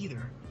ships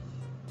either.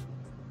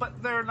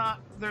 But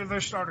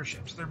they're starter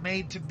ships. They're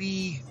made to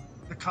be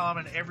the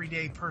common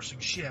everyday person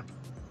ship.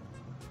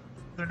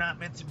 They're not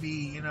meant to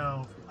be,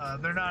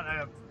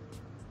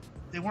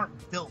 they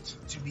weren't built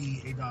to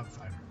be a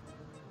dogfighter.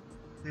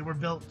 They were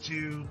built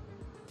to,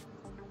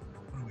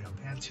 what are we on,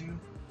 pad 2? I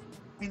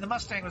mean, the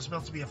Mustang was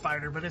built to be a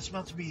fighter, but it's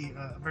built to be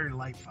a very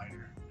light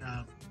fighter.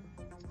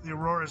 The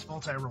Aurora is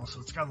multi-role, so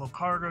it's got a little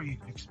cargo, you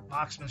can do some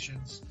box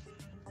missions,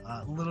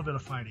 a little bit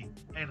of fighting.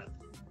 And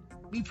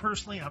me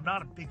personally, I'm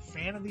not a big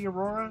fan of the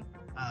Aurora.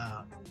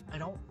 I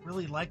don't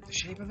really like the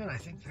shape of it. I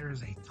think there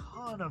is a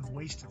ton of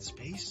wasted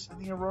space in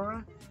the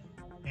Aurora,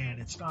 and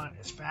it's not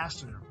as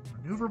fast or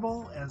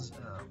maneuverable as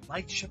a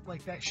light ship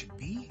like that should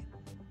be.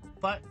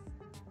 But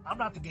I'm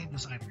not the game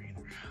designer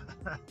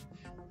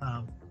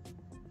either.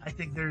 I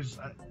think there's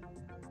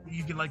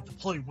you can like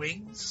deploy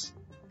wings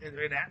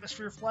in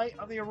atmosphere flight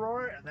on the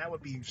Aurora, and that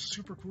would be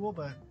super cool,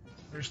 but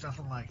there's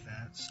nothing like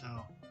that.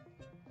 So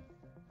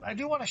I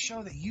do want to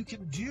show that you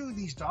can do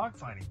these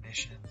dogfighting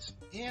missions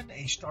in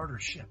a starter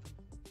ship.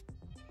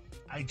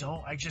 I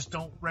just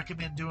don't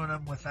recommend doing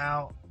them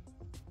without,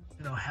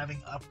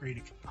 having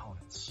upgraded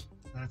components.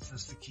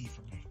 That's the key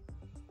for me.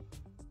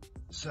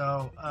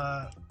 So,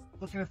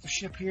 looking at the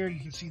ship here, you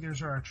can see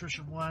there's our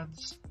attrition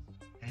ones,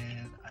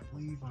 and I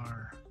believe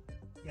our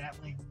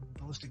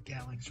ballistic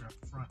Gatlings are up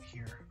front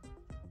here.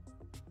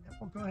 And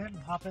we'll go ahead and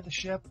hop in the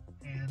ship,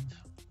 and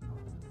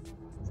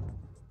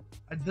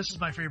this is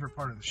my favorite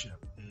part of the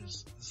ship,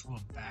 is this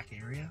little back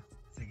area.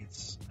 I think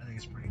it's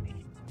pretty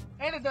neat.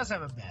 And it does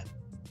have a bed.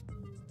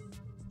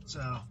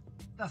 So,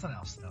 nothing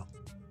else though.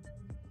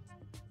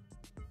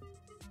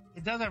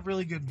 It does have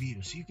really good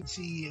view, so you can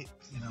see,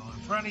 in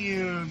front of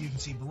you, you can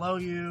see below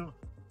you,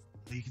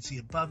 you can see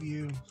above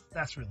you.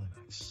 That's really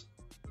nice.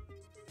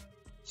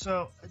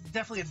 So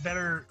definitely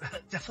better than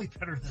a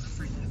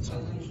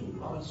Freelancer.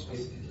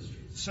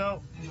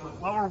 So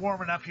while we're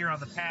warming up here on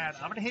the pad,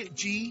 I'm gonna hit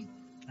G,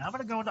 and I'm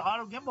gonna go into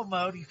auto gimbal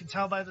mode. You can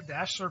tell by the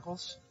dash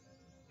circles,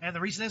 and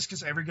the reason is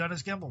because every gun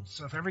is gimbaled.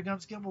 So if every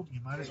gun's gimbaled,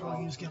 you might as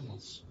well use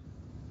gimbals.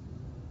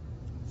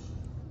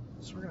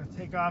 So we're gonna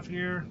take off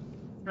here,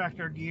 track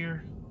our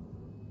gear.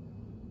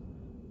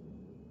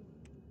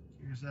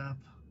 Gears up.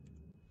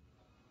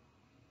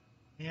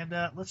 And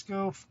let's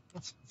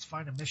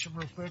find a mission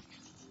real quick.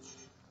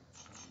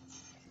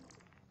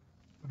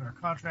 With our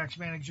contracts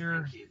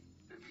manager.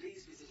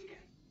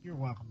 You're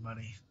welcome,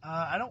 buddy.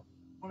 I don't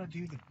want to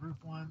do the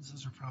group ones.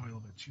 Those are probably a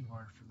little bit too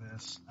hard for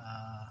this.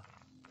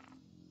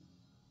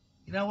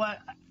 You know what?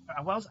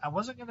 I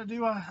wasn't going to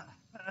do a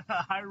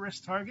high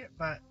risk target,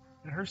 but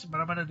it hurts, but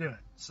I'm going to do it.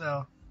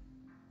 So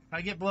if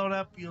I get blown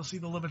up, you'll see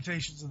the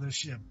limitations of this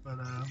ship. But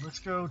let's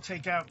go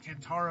take out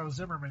Kentaro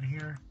Zimmerman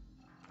here.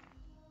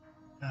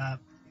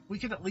 We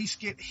can at least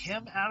get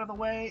him out of the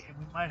way, and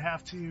we might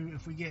have to,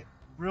 if we get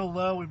real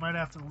low, we might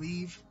have to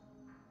leave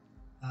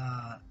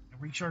and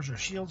recharge our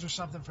shields or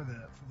something for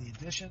the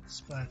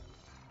additions. But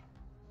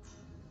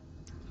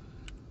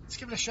let's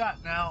give it a shot.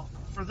 Now,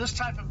 for this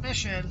type of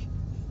mission,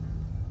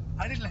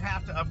 I didn't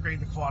have to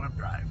upgrade the quantum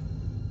drive.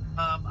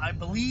 I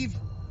believe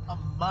a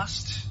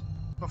must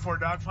before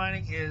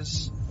dogfighting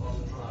is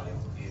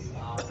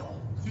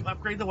to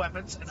upgrade the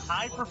weapons, and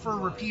I prefer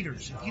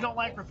repeaters. If you don't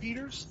like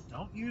repeaters,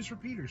 don't use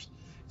repeaters.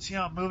 See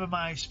how I'm moving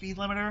my speed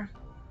limiter?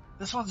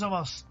 This one's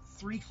almost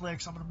 3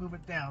 clicks. I'm going to move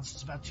it down, so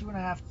it's about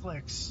 2.5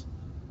 clicks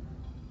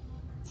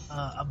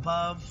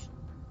above.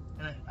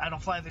 And I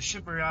don't fly this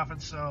ship very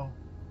often, so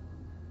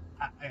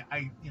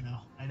I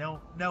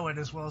don't know it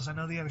as well as I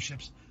know the other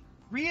ships.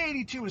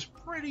 382 is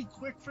pretty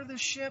quick for this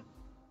ship.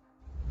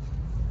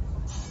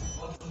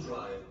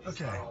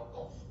 Okay.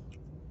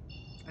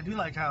 I do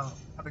like how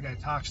the guy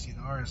talks to you,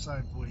 the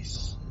RSI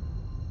voice.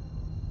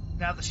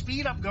 Now, the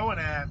speed I'm going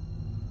at,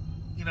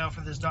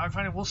 for this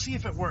dogfighting, we'll see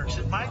if it works.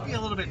 It might be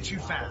a little bit too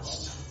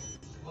fast.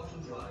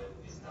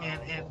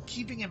 And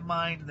keeping in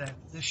mind that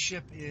this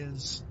ship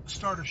is a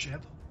starter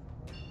ship,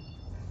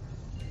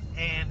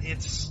 and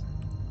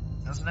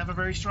doesn't have a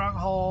very strong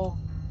hull.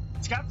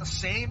 It's got the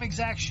same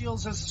exact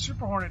shields as the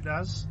Super Hornet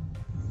does,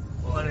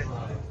 but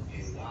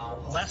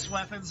less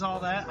weapons,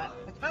 all that. I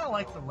kind of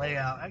like the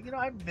layout.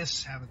 I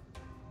miss having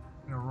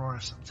an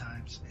Aurora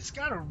sometimes. It's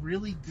got a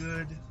really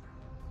good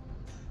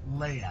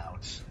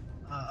layout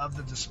of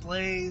the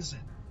displays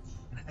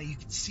and how you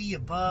can see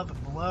above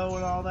and below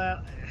and all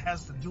that. It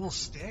has the dual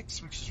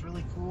sticks, which is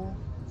really cool.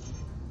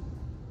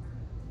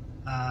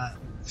 It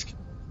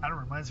kind of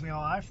reminds me of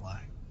how I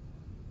fly.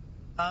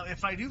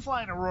 If I do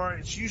fly an Aurora,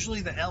 it's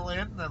usually the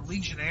LN, the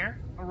Legionnaire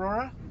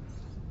Aurora,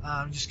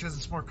 just because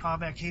it's more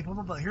combat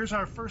capable. But here's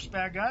our first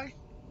bad guy.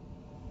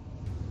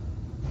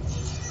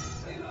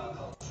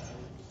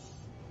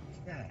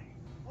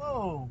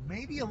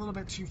 maybe a little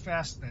bit too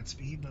fast at that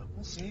speed, but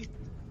we'll see.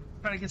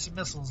 Try to get some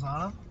missiles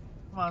on him.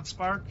 Come on,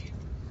 Spark.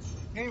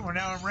 Okay, we're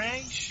now in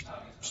range.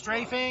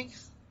 Strafing.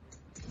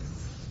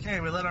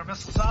 Okay, we let our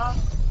missiles off.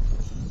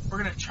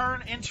 We're going to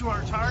turn into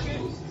our target.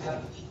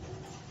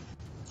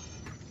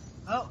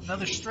 Oh,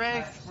 another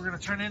strafe. We're going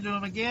to turn into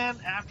him again.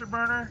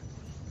 Afterburner.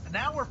 And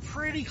now we're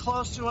pretty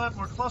close to him.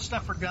 We're close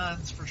enough for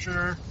guns, for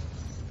sure.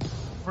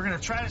 We're going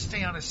to try to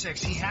stay on his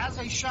 6. He has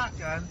a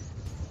shotgun.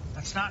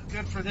 That's not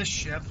good for this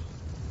ship.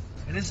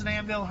 It is an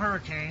Anvil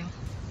Hurricane.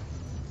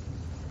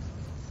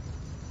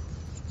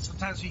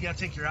 Sometimes you got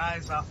to take your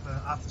eyes off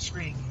the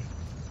screen.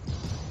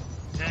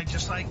 And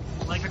just like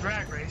a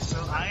drag race. So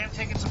I am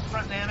taking some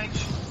front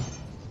damage.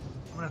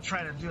 I'm going to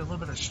try to do a little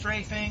bit of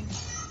strafing.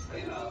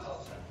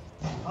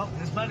 Oh,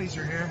 his buddies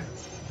are here.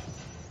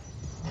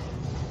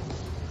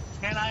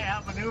 Can I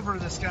outmaneuver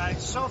this guy?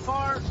 So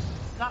far,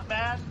 not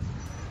bad.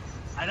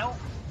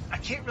 I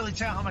can't really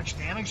tell how much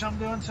damage I'm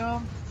doing to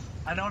him.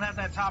 I don't have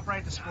that top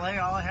right display.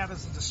 All I have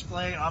is the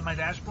display on my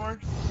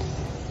dashboard.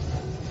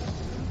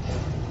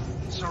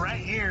 So right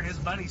here, his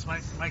buddies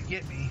might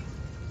get me.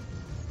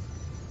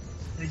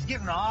 He's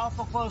getting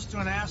awful close to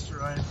an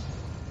asteroid.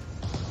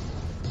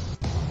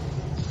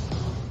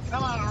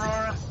 Come on,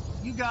 Aurora.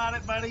 You got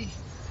it, buddy.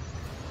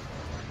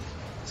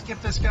 Let's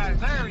get this guy.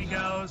 There he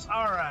goes.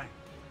 All right.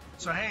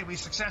 So, hey, we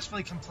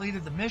successfully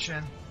completed the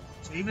mission.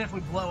 So even if we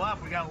blow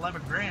up, we got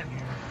 11 grand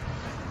here.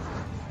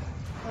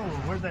 Oh,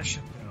 where'd that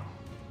ship go?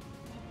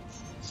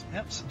 So,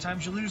 yep,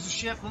 sometimes you lose the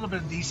ship. A little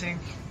bit of desync.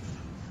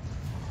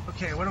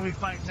 Okay, what do we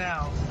fight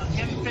now?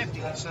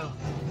 M50. So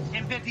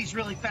M50's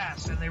really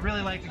fast, and they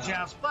really like the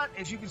joust. But,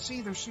 as you can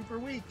see, they're super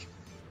weak.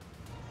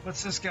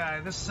 What's this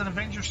guy? This is an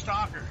Avenger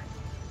Stalker.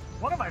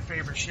 One of my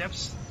favorite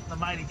ships, the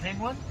Mighty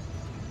Penguin.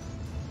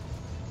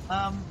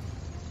 A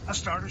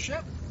starter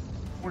ship.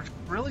 We're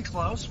really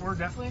close. We're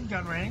definitely in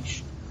gun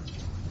range.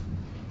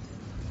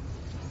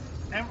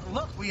 And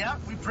look, we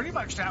pretty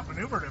much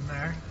outmaneuvered him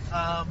there.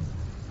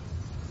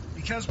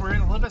 Because we're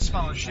in a little bit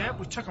smaller ship,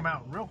 we took him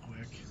out real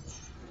quick.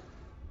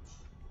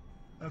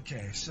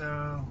 Okay,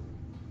 so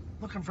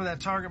looking for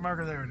that target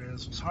marker. There it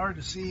is. It's hard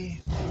to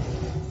see.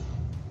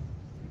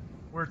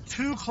 We're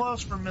too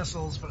close for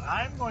missiles, but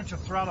I'm going to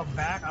throttle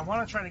back. I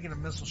want to try to get a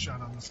missile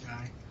shot on this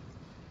guy.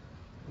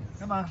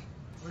 Come on.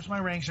 Where's my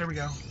range? There we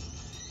go.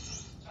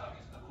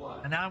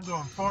 And now I'm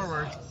going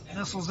forward.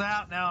 Missiles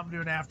out. Now I'm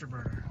doing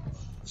afterburner.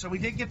 So we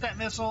did get that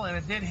missile, and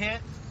it did hit.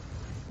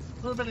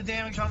 A little bit of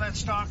damage on that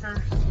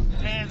stalker.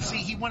 And see,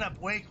 he went up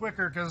way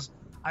quicker because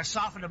I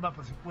softened him up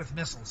with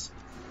missiles.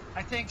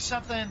 I think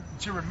something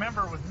to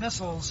remember with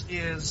missiles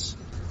is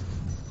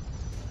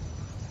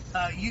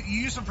you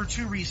use them for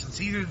two reasons.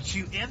 Either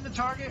to end the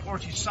target or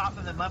to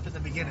soften them up in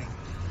the beginning.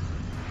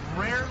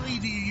 Rarely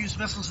do you use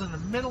missiles in the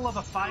middle of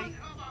a fight.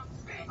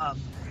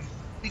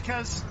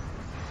 Because,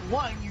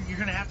 one, you're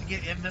going to have to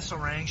get in missile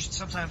range.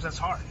 Sometimes that's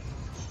hard.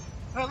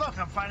 Oh, look,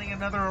 I'm fighting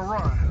another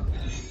Aurora.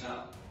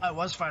 I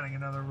was fighting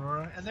another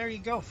Aurora. And there you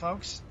go,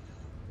 folks.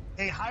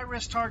 A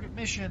high-risk target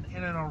mission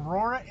in an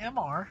Aurora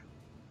MR.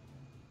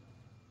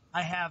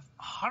 I have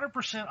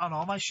 100% on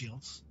all my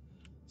shields.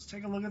 Let's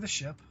take a look at the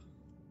ship.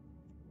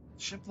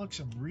 The ship looks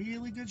in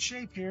really good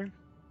shape here.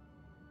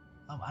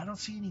 I don't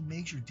see any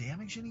major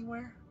damage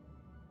anywhere.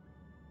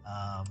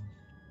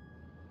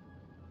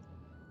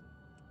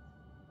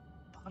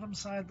 Bottom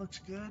side looks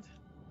good.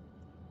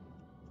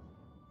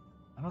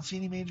 I don't see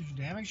any major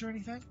damage or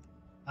anything.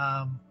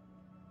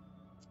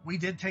 We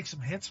did take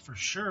some hits for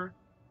sure,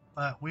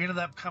 but we ended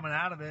up coming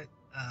out of it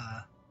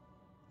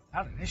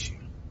without an issue.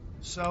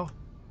 So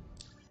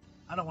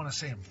I don't want to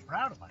say I'm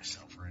proud of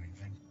myself or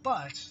anything,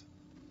 but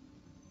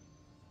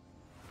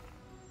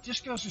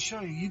just goes to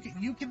show you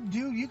you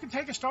can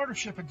take a starter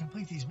ship and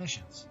complete these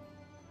missions.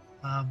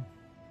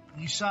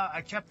 You saw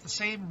I kept the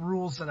same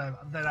rules that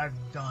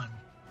I've done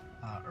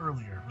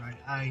earlier, right?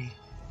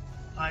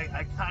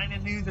 I kind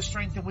of knew the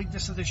strength and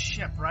weakness of this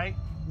ship, right?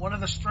 One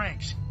of the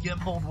strengths,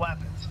 gimbaled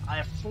weapons. I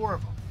have 4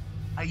 of them.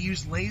 I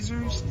used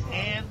lasers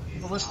and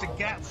ballistic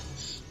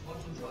gatlings,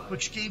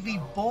 which gave me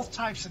both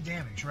types of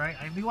damage, right?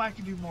 I knew I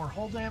could do more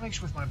hull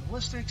damage with my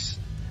ballistics,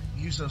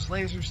 use those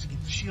lasers to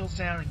get the shields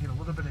down and get a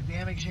little bit of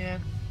damage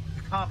in.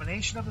 The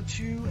combination of the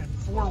 2 and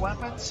 4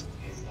 weapons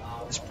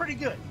is pretty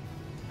good.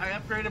 I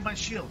upgraded my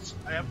shields.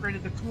 I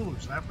upgraded the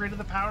coolers. I upgraded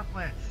the power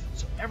plant.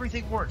 So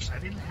everything works. I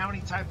didn't have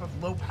any type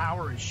of low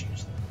power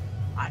issues.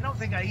 I don't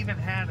think I even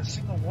had a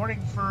single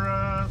warning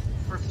for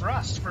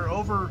thrust, for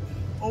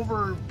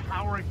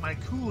overpowering my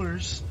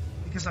coolers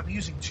because I'm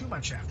using too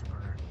much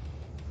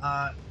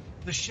afterburner.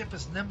 The ship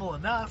is nimble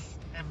enough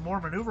and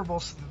more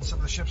maneuverable than some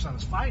of the ships I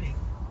was fighting,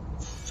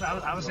 so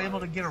I was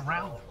able to get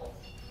around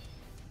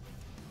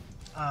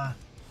them.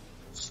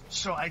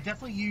 So I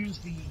definitely use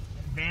the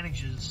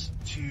advantages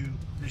to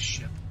this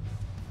ship.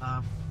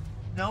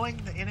 Knowing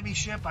the enemy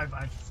ship,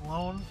 I've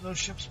flown those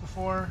ships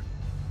before,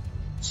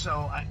 so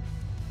I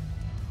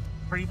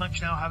pretty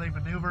much know how they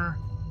maneuver.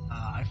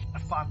 I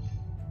fought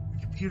the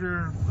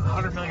computer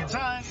 100 million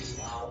times.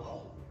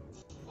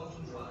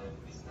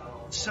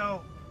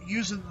 So,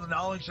 using the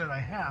knowledge that I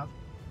have,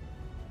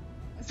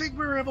 I think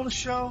we were able to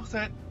show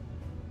that,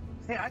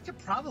 hey, I could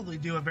probably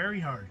do a very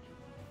hard.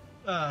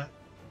 It's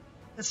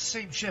the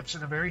same ships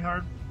in a very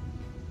hard.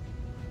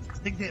 I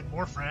think they had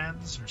more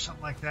friends or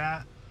something like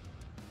that.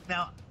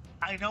 Now,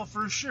 I know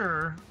for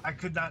sure I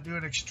could not do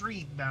an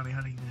extreme bounty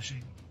hunting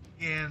mission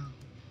in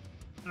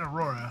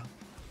Aurora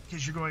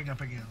because you're going up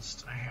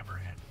against a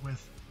hammerhead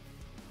with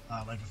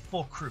like a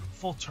full crew,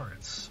 full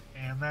turrets,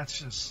 and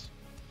that's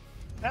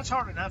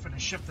hard enough in a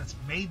ship that's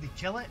made to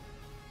kill it,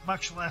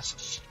 much less a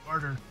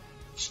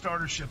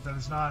starter ship that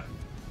is not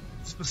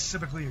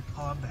specifically a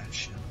combat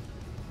ship.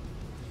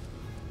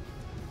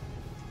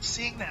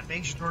 Seeing that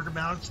major torque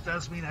amounts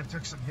does mean I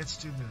took some hits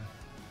to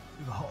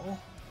the hull,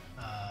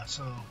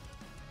 so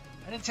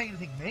I didn't take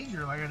anything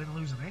major, like I didn't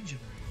lose an engine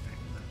or anything,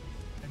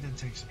 but I did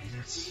take some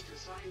hits.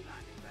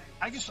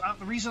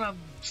 The reason I'm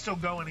still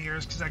going here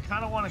is because I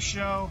kind of want to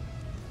show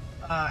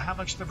how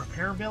much the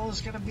repair bill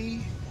is going to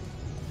be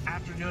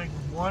after doing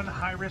one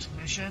high-risk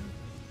mission,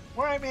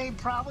 where I made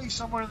probably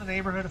somewhere in the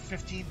neighborhood of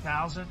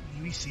 15,000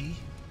 UEC.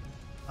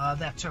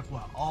 That took,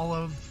 all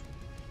of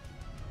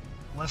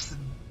less than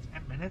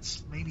 10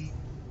 minutes, maybe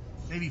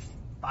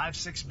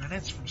 5-6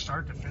 minutes from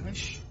start to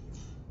finish.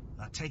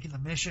 Taking the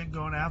mission,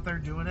 going out there,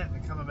 doing it, and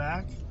then coming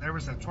back. There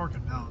was that torque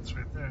imbalance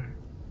right there.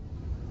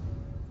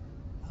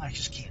 I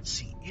just can't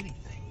see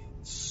anything.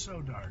 It's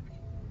so dark.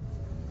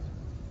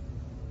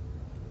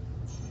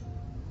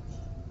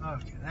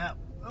 Okay, I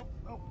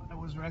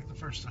was wrecked the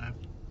first time.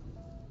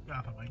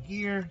 Dropping my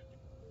gear.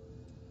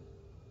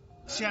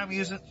 See, I'm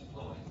using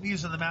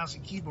the mouse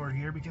and keyboard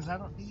here because I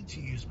don't need to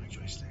use my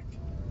joystick.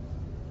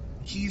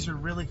 The keys are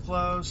really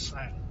close.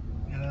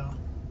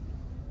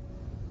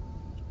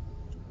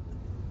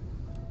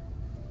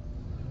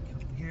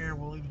 Here,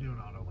 we'll even do an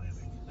auto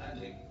landing.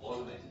 Landing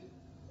automated.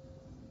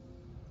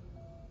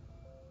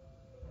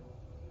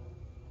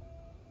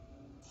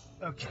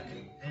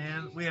 Okay,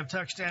 and we have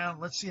touchdown.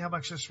 Let's see how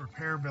much this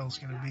repair bill is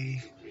going to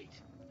be.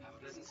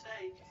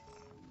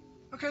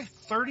 Okay,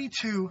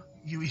 32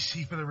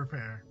 UEC for the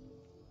repair,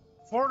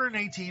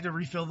 418 to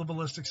refill the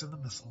ballistics and the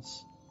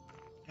missiles,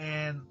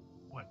 and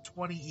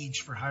 20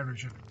 each for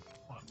hydrogen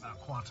and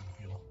quantum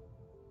fuel.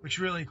 Which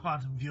really,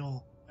 quantum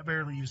fuel, I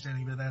barely used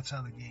any, but that's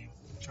how the game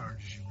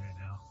charges you right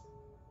now.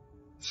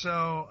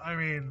 So, I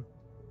mean,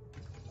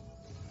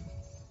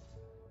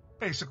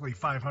 basically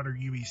 500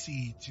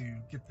 UEC to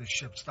get this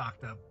ship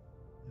stocked up,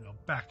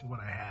 back to what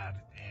I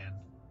had,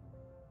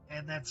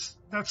 and that's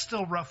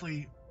still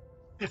roughly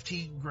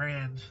 15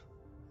 grand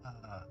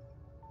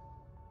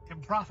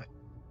in profit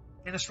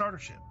in a starter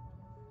ship.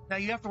 Now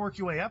you have to work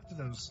your way up to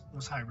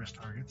those high risk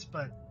targets,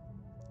 but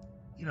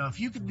if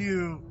you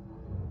can,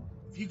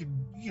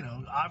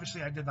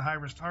 obviously I did the high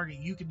risk target.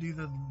 You can do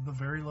the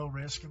very low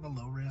risk and the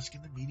low risk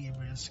and the medium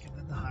risk and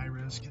then the high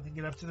risk and then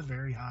get up to the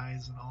very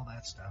highs and all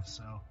that stuff.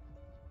 So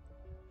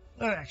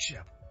look at that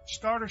ship,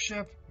 starter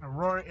ship, an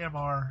Aurora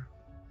MR.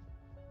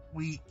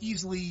 We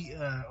easily,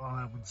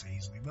 I wouldn't say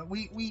easily, but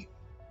we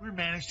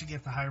managed to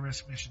get the high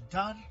risk mission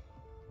done.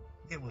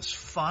 It was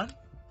fun.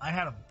 I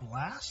had a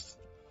blast,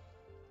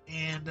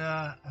 and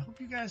I hope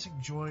you guys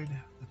enjoyed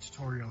the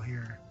tutorial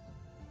here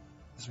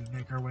as we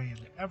make our way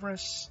into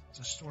Everest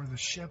to store the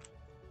ship.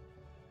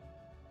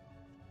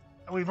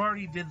 We've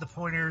already did the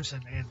pointers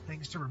and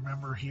things to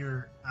remember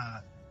here,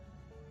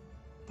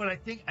 but I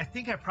think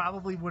I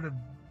probably would have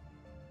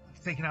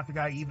taken out the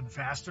guy even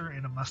faster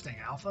in a Mustang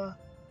Alpha,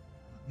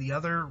 the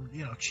other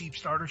cheap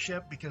starter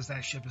ship, because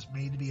that ship is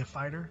made to be a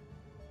fighter.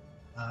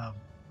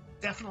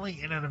 Definitely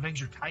in an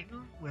Avenger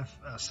Titan with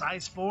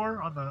size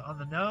 4 on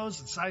the nose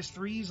and size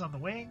 3s on the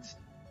wings.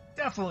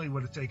 Definitely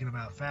would have taken him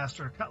out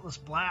faster. A Cutlass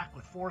Black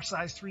with 4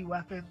 size 3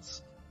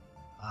 weapons.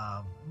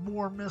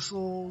 More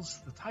missiles.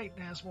 The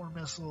Titan has more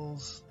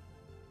missiles.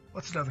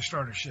 What's another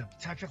starter ship?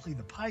 Technically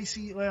the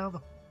Pisces. Well,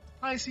 the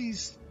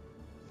Pisces,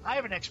 I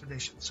have an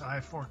Expedition, so I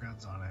have 4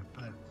 guns on it,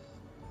 but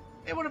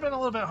it would have been a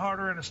little bit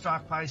harder in a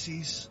stock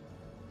Pisces.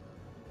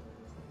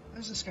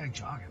 Where's this guy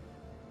jogging?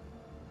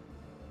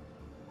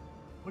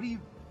 What are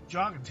you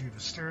jogging to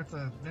stare at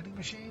the vending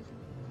machine?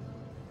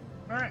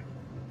 Alright.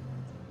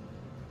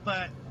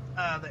 But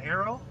the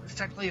Arrow is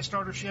technically a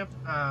starter ship.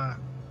 The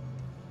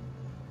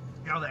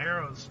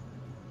Arrow's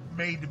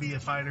made to be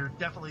a fighter.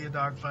 Definitely a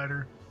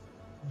dogfighter.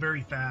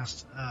 Very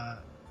fast.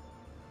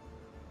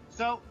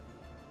 So,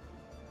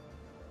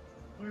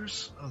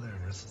 where's... Oh, there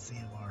it is. It's the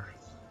MR.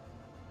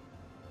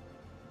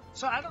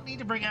 So I don't need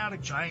to bring out a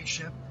giant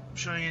ship,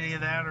 show you any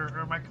of that,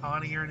 or my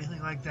Connie or anything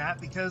like that,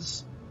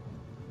 because...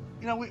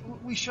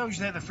 we showed you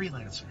that in the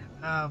Freelancer.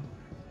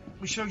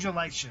 We showed you a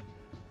light ship,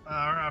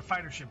 or a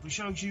fighter ship. We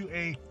showed you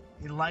a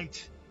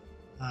light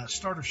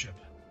starter ship.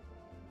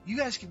 You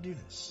guys can do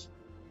this.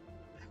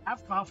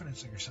 Have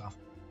confidence in yourself.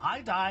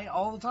 I die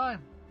all the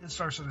time in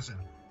Star Citizen,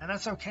 and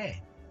that's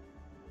okay.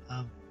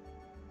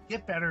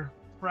 Get better,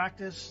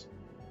 practice,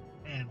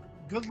 and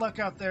good luck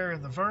out there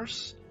in the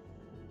verse.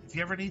 If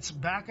you ever need some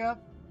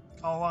backup,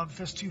 call on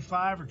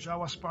Fist25 or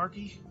Jawa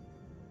Sparky,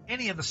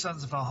 any of the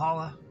Sons of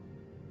Valhalla.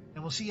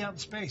 And we'll see you out in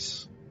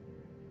space.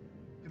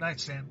 Good night,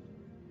 Stan.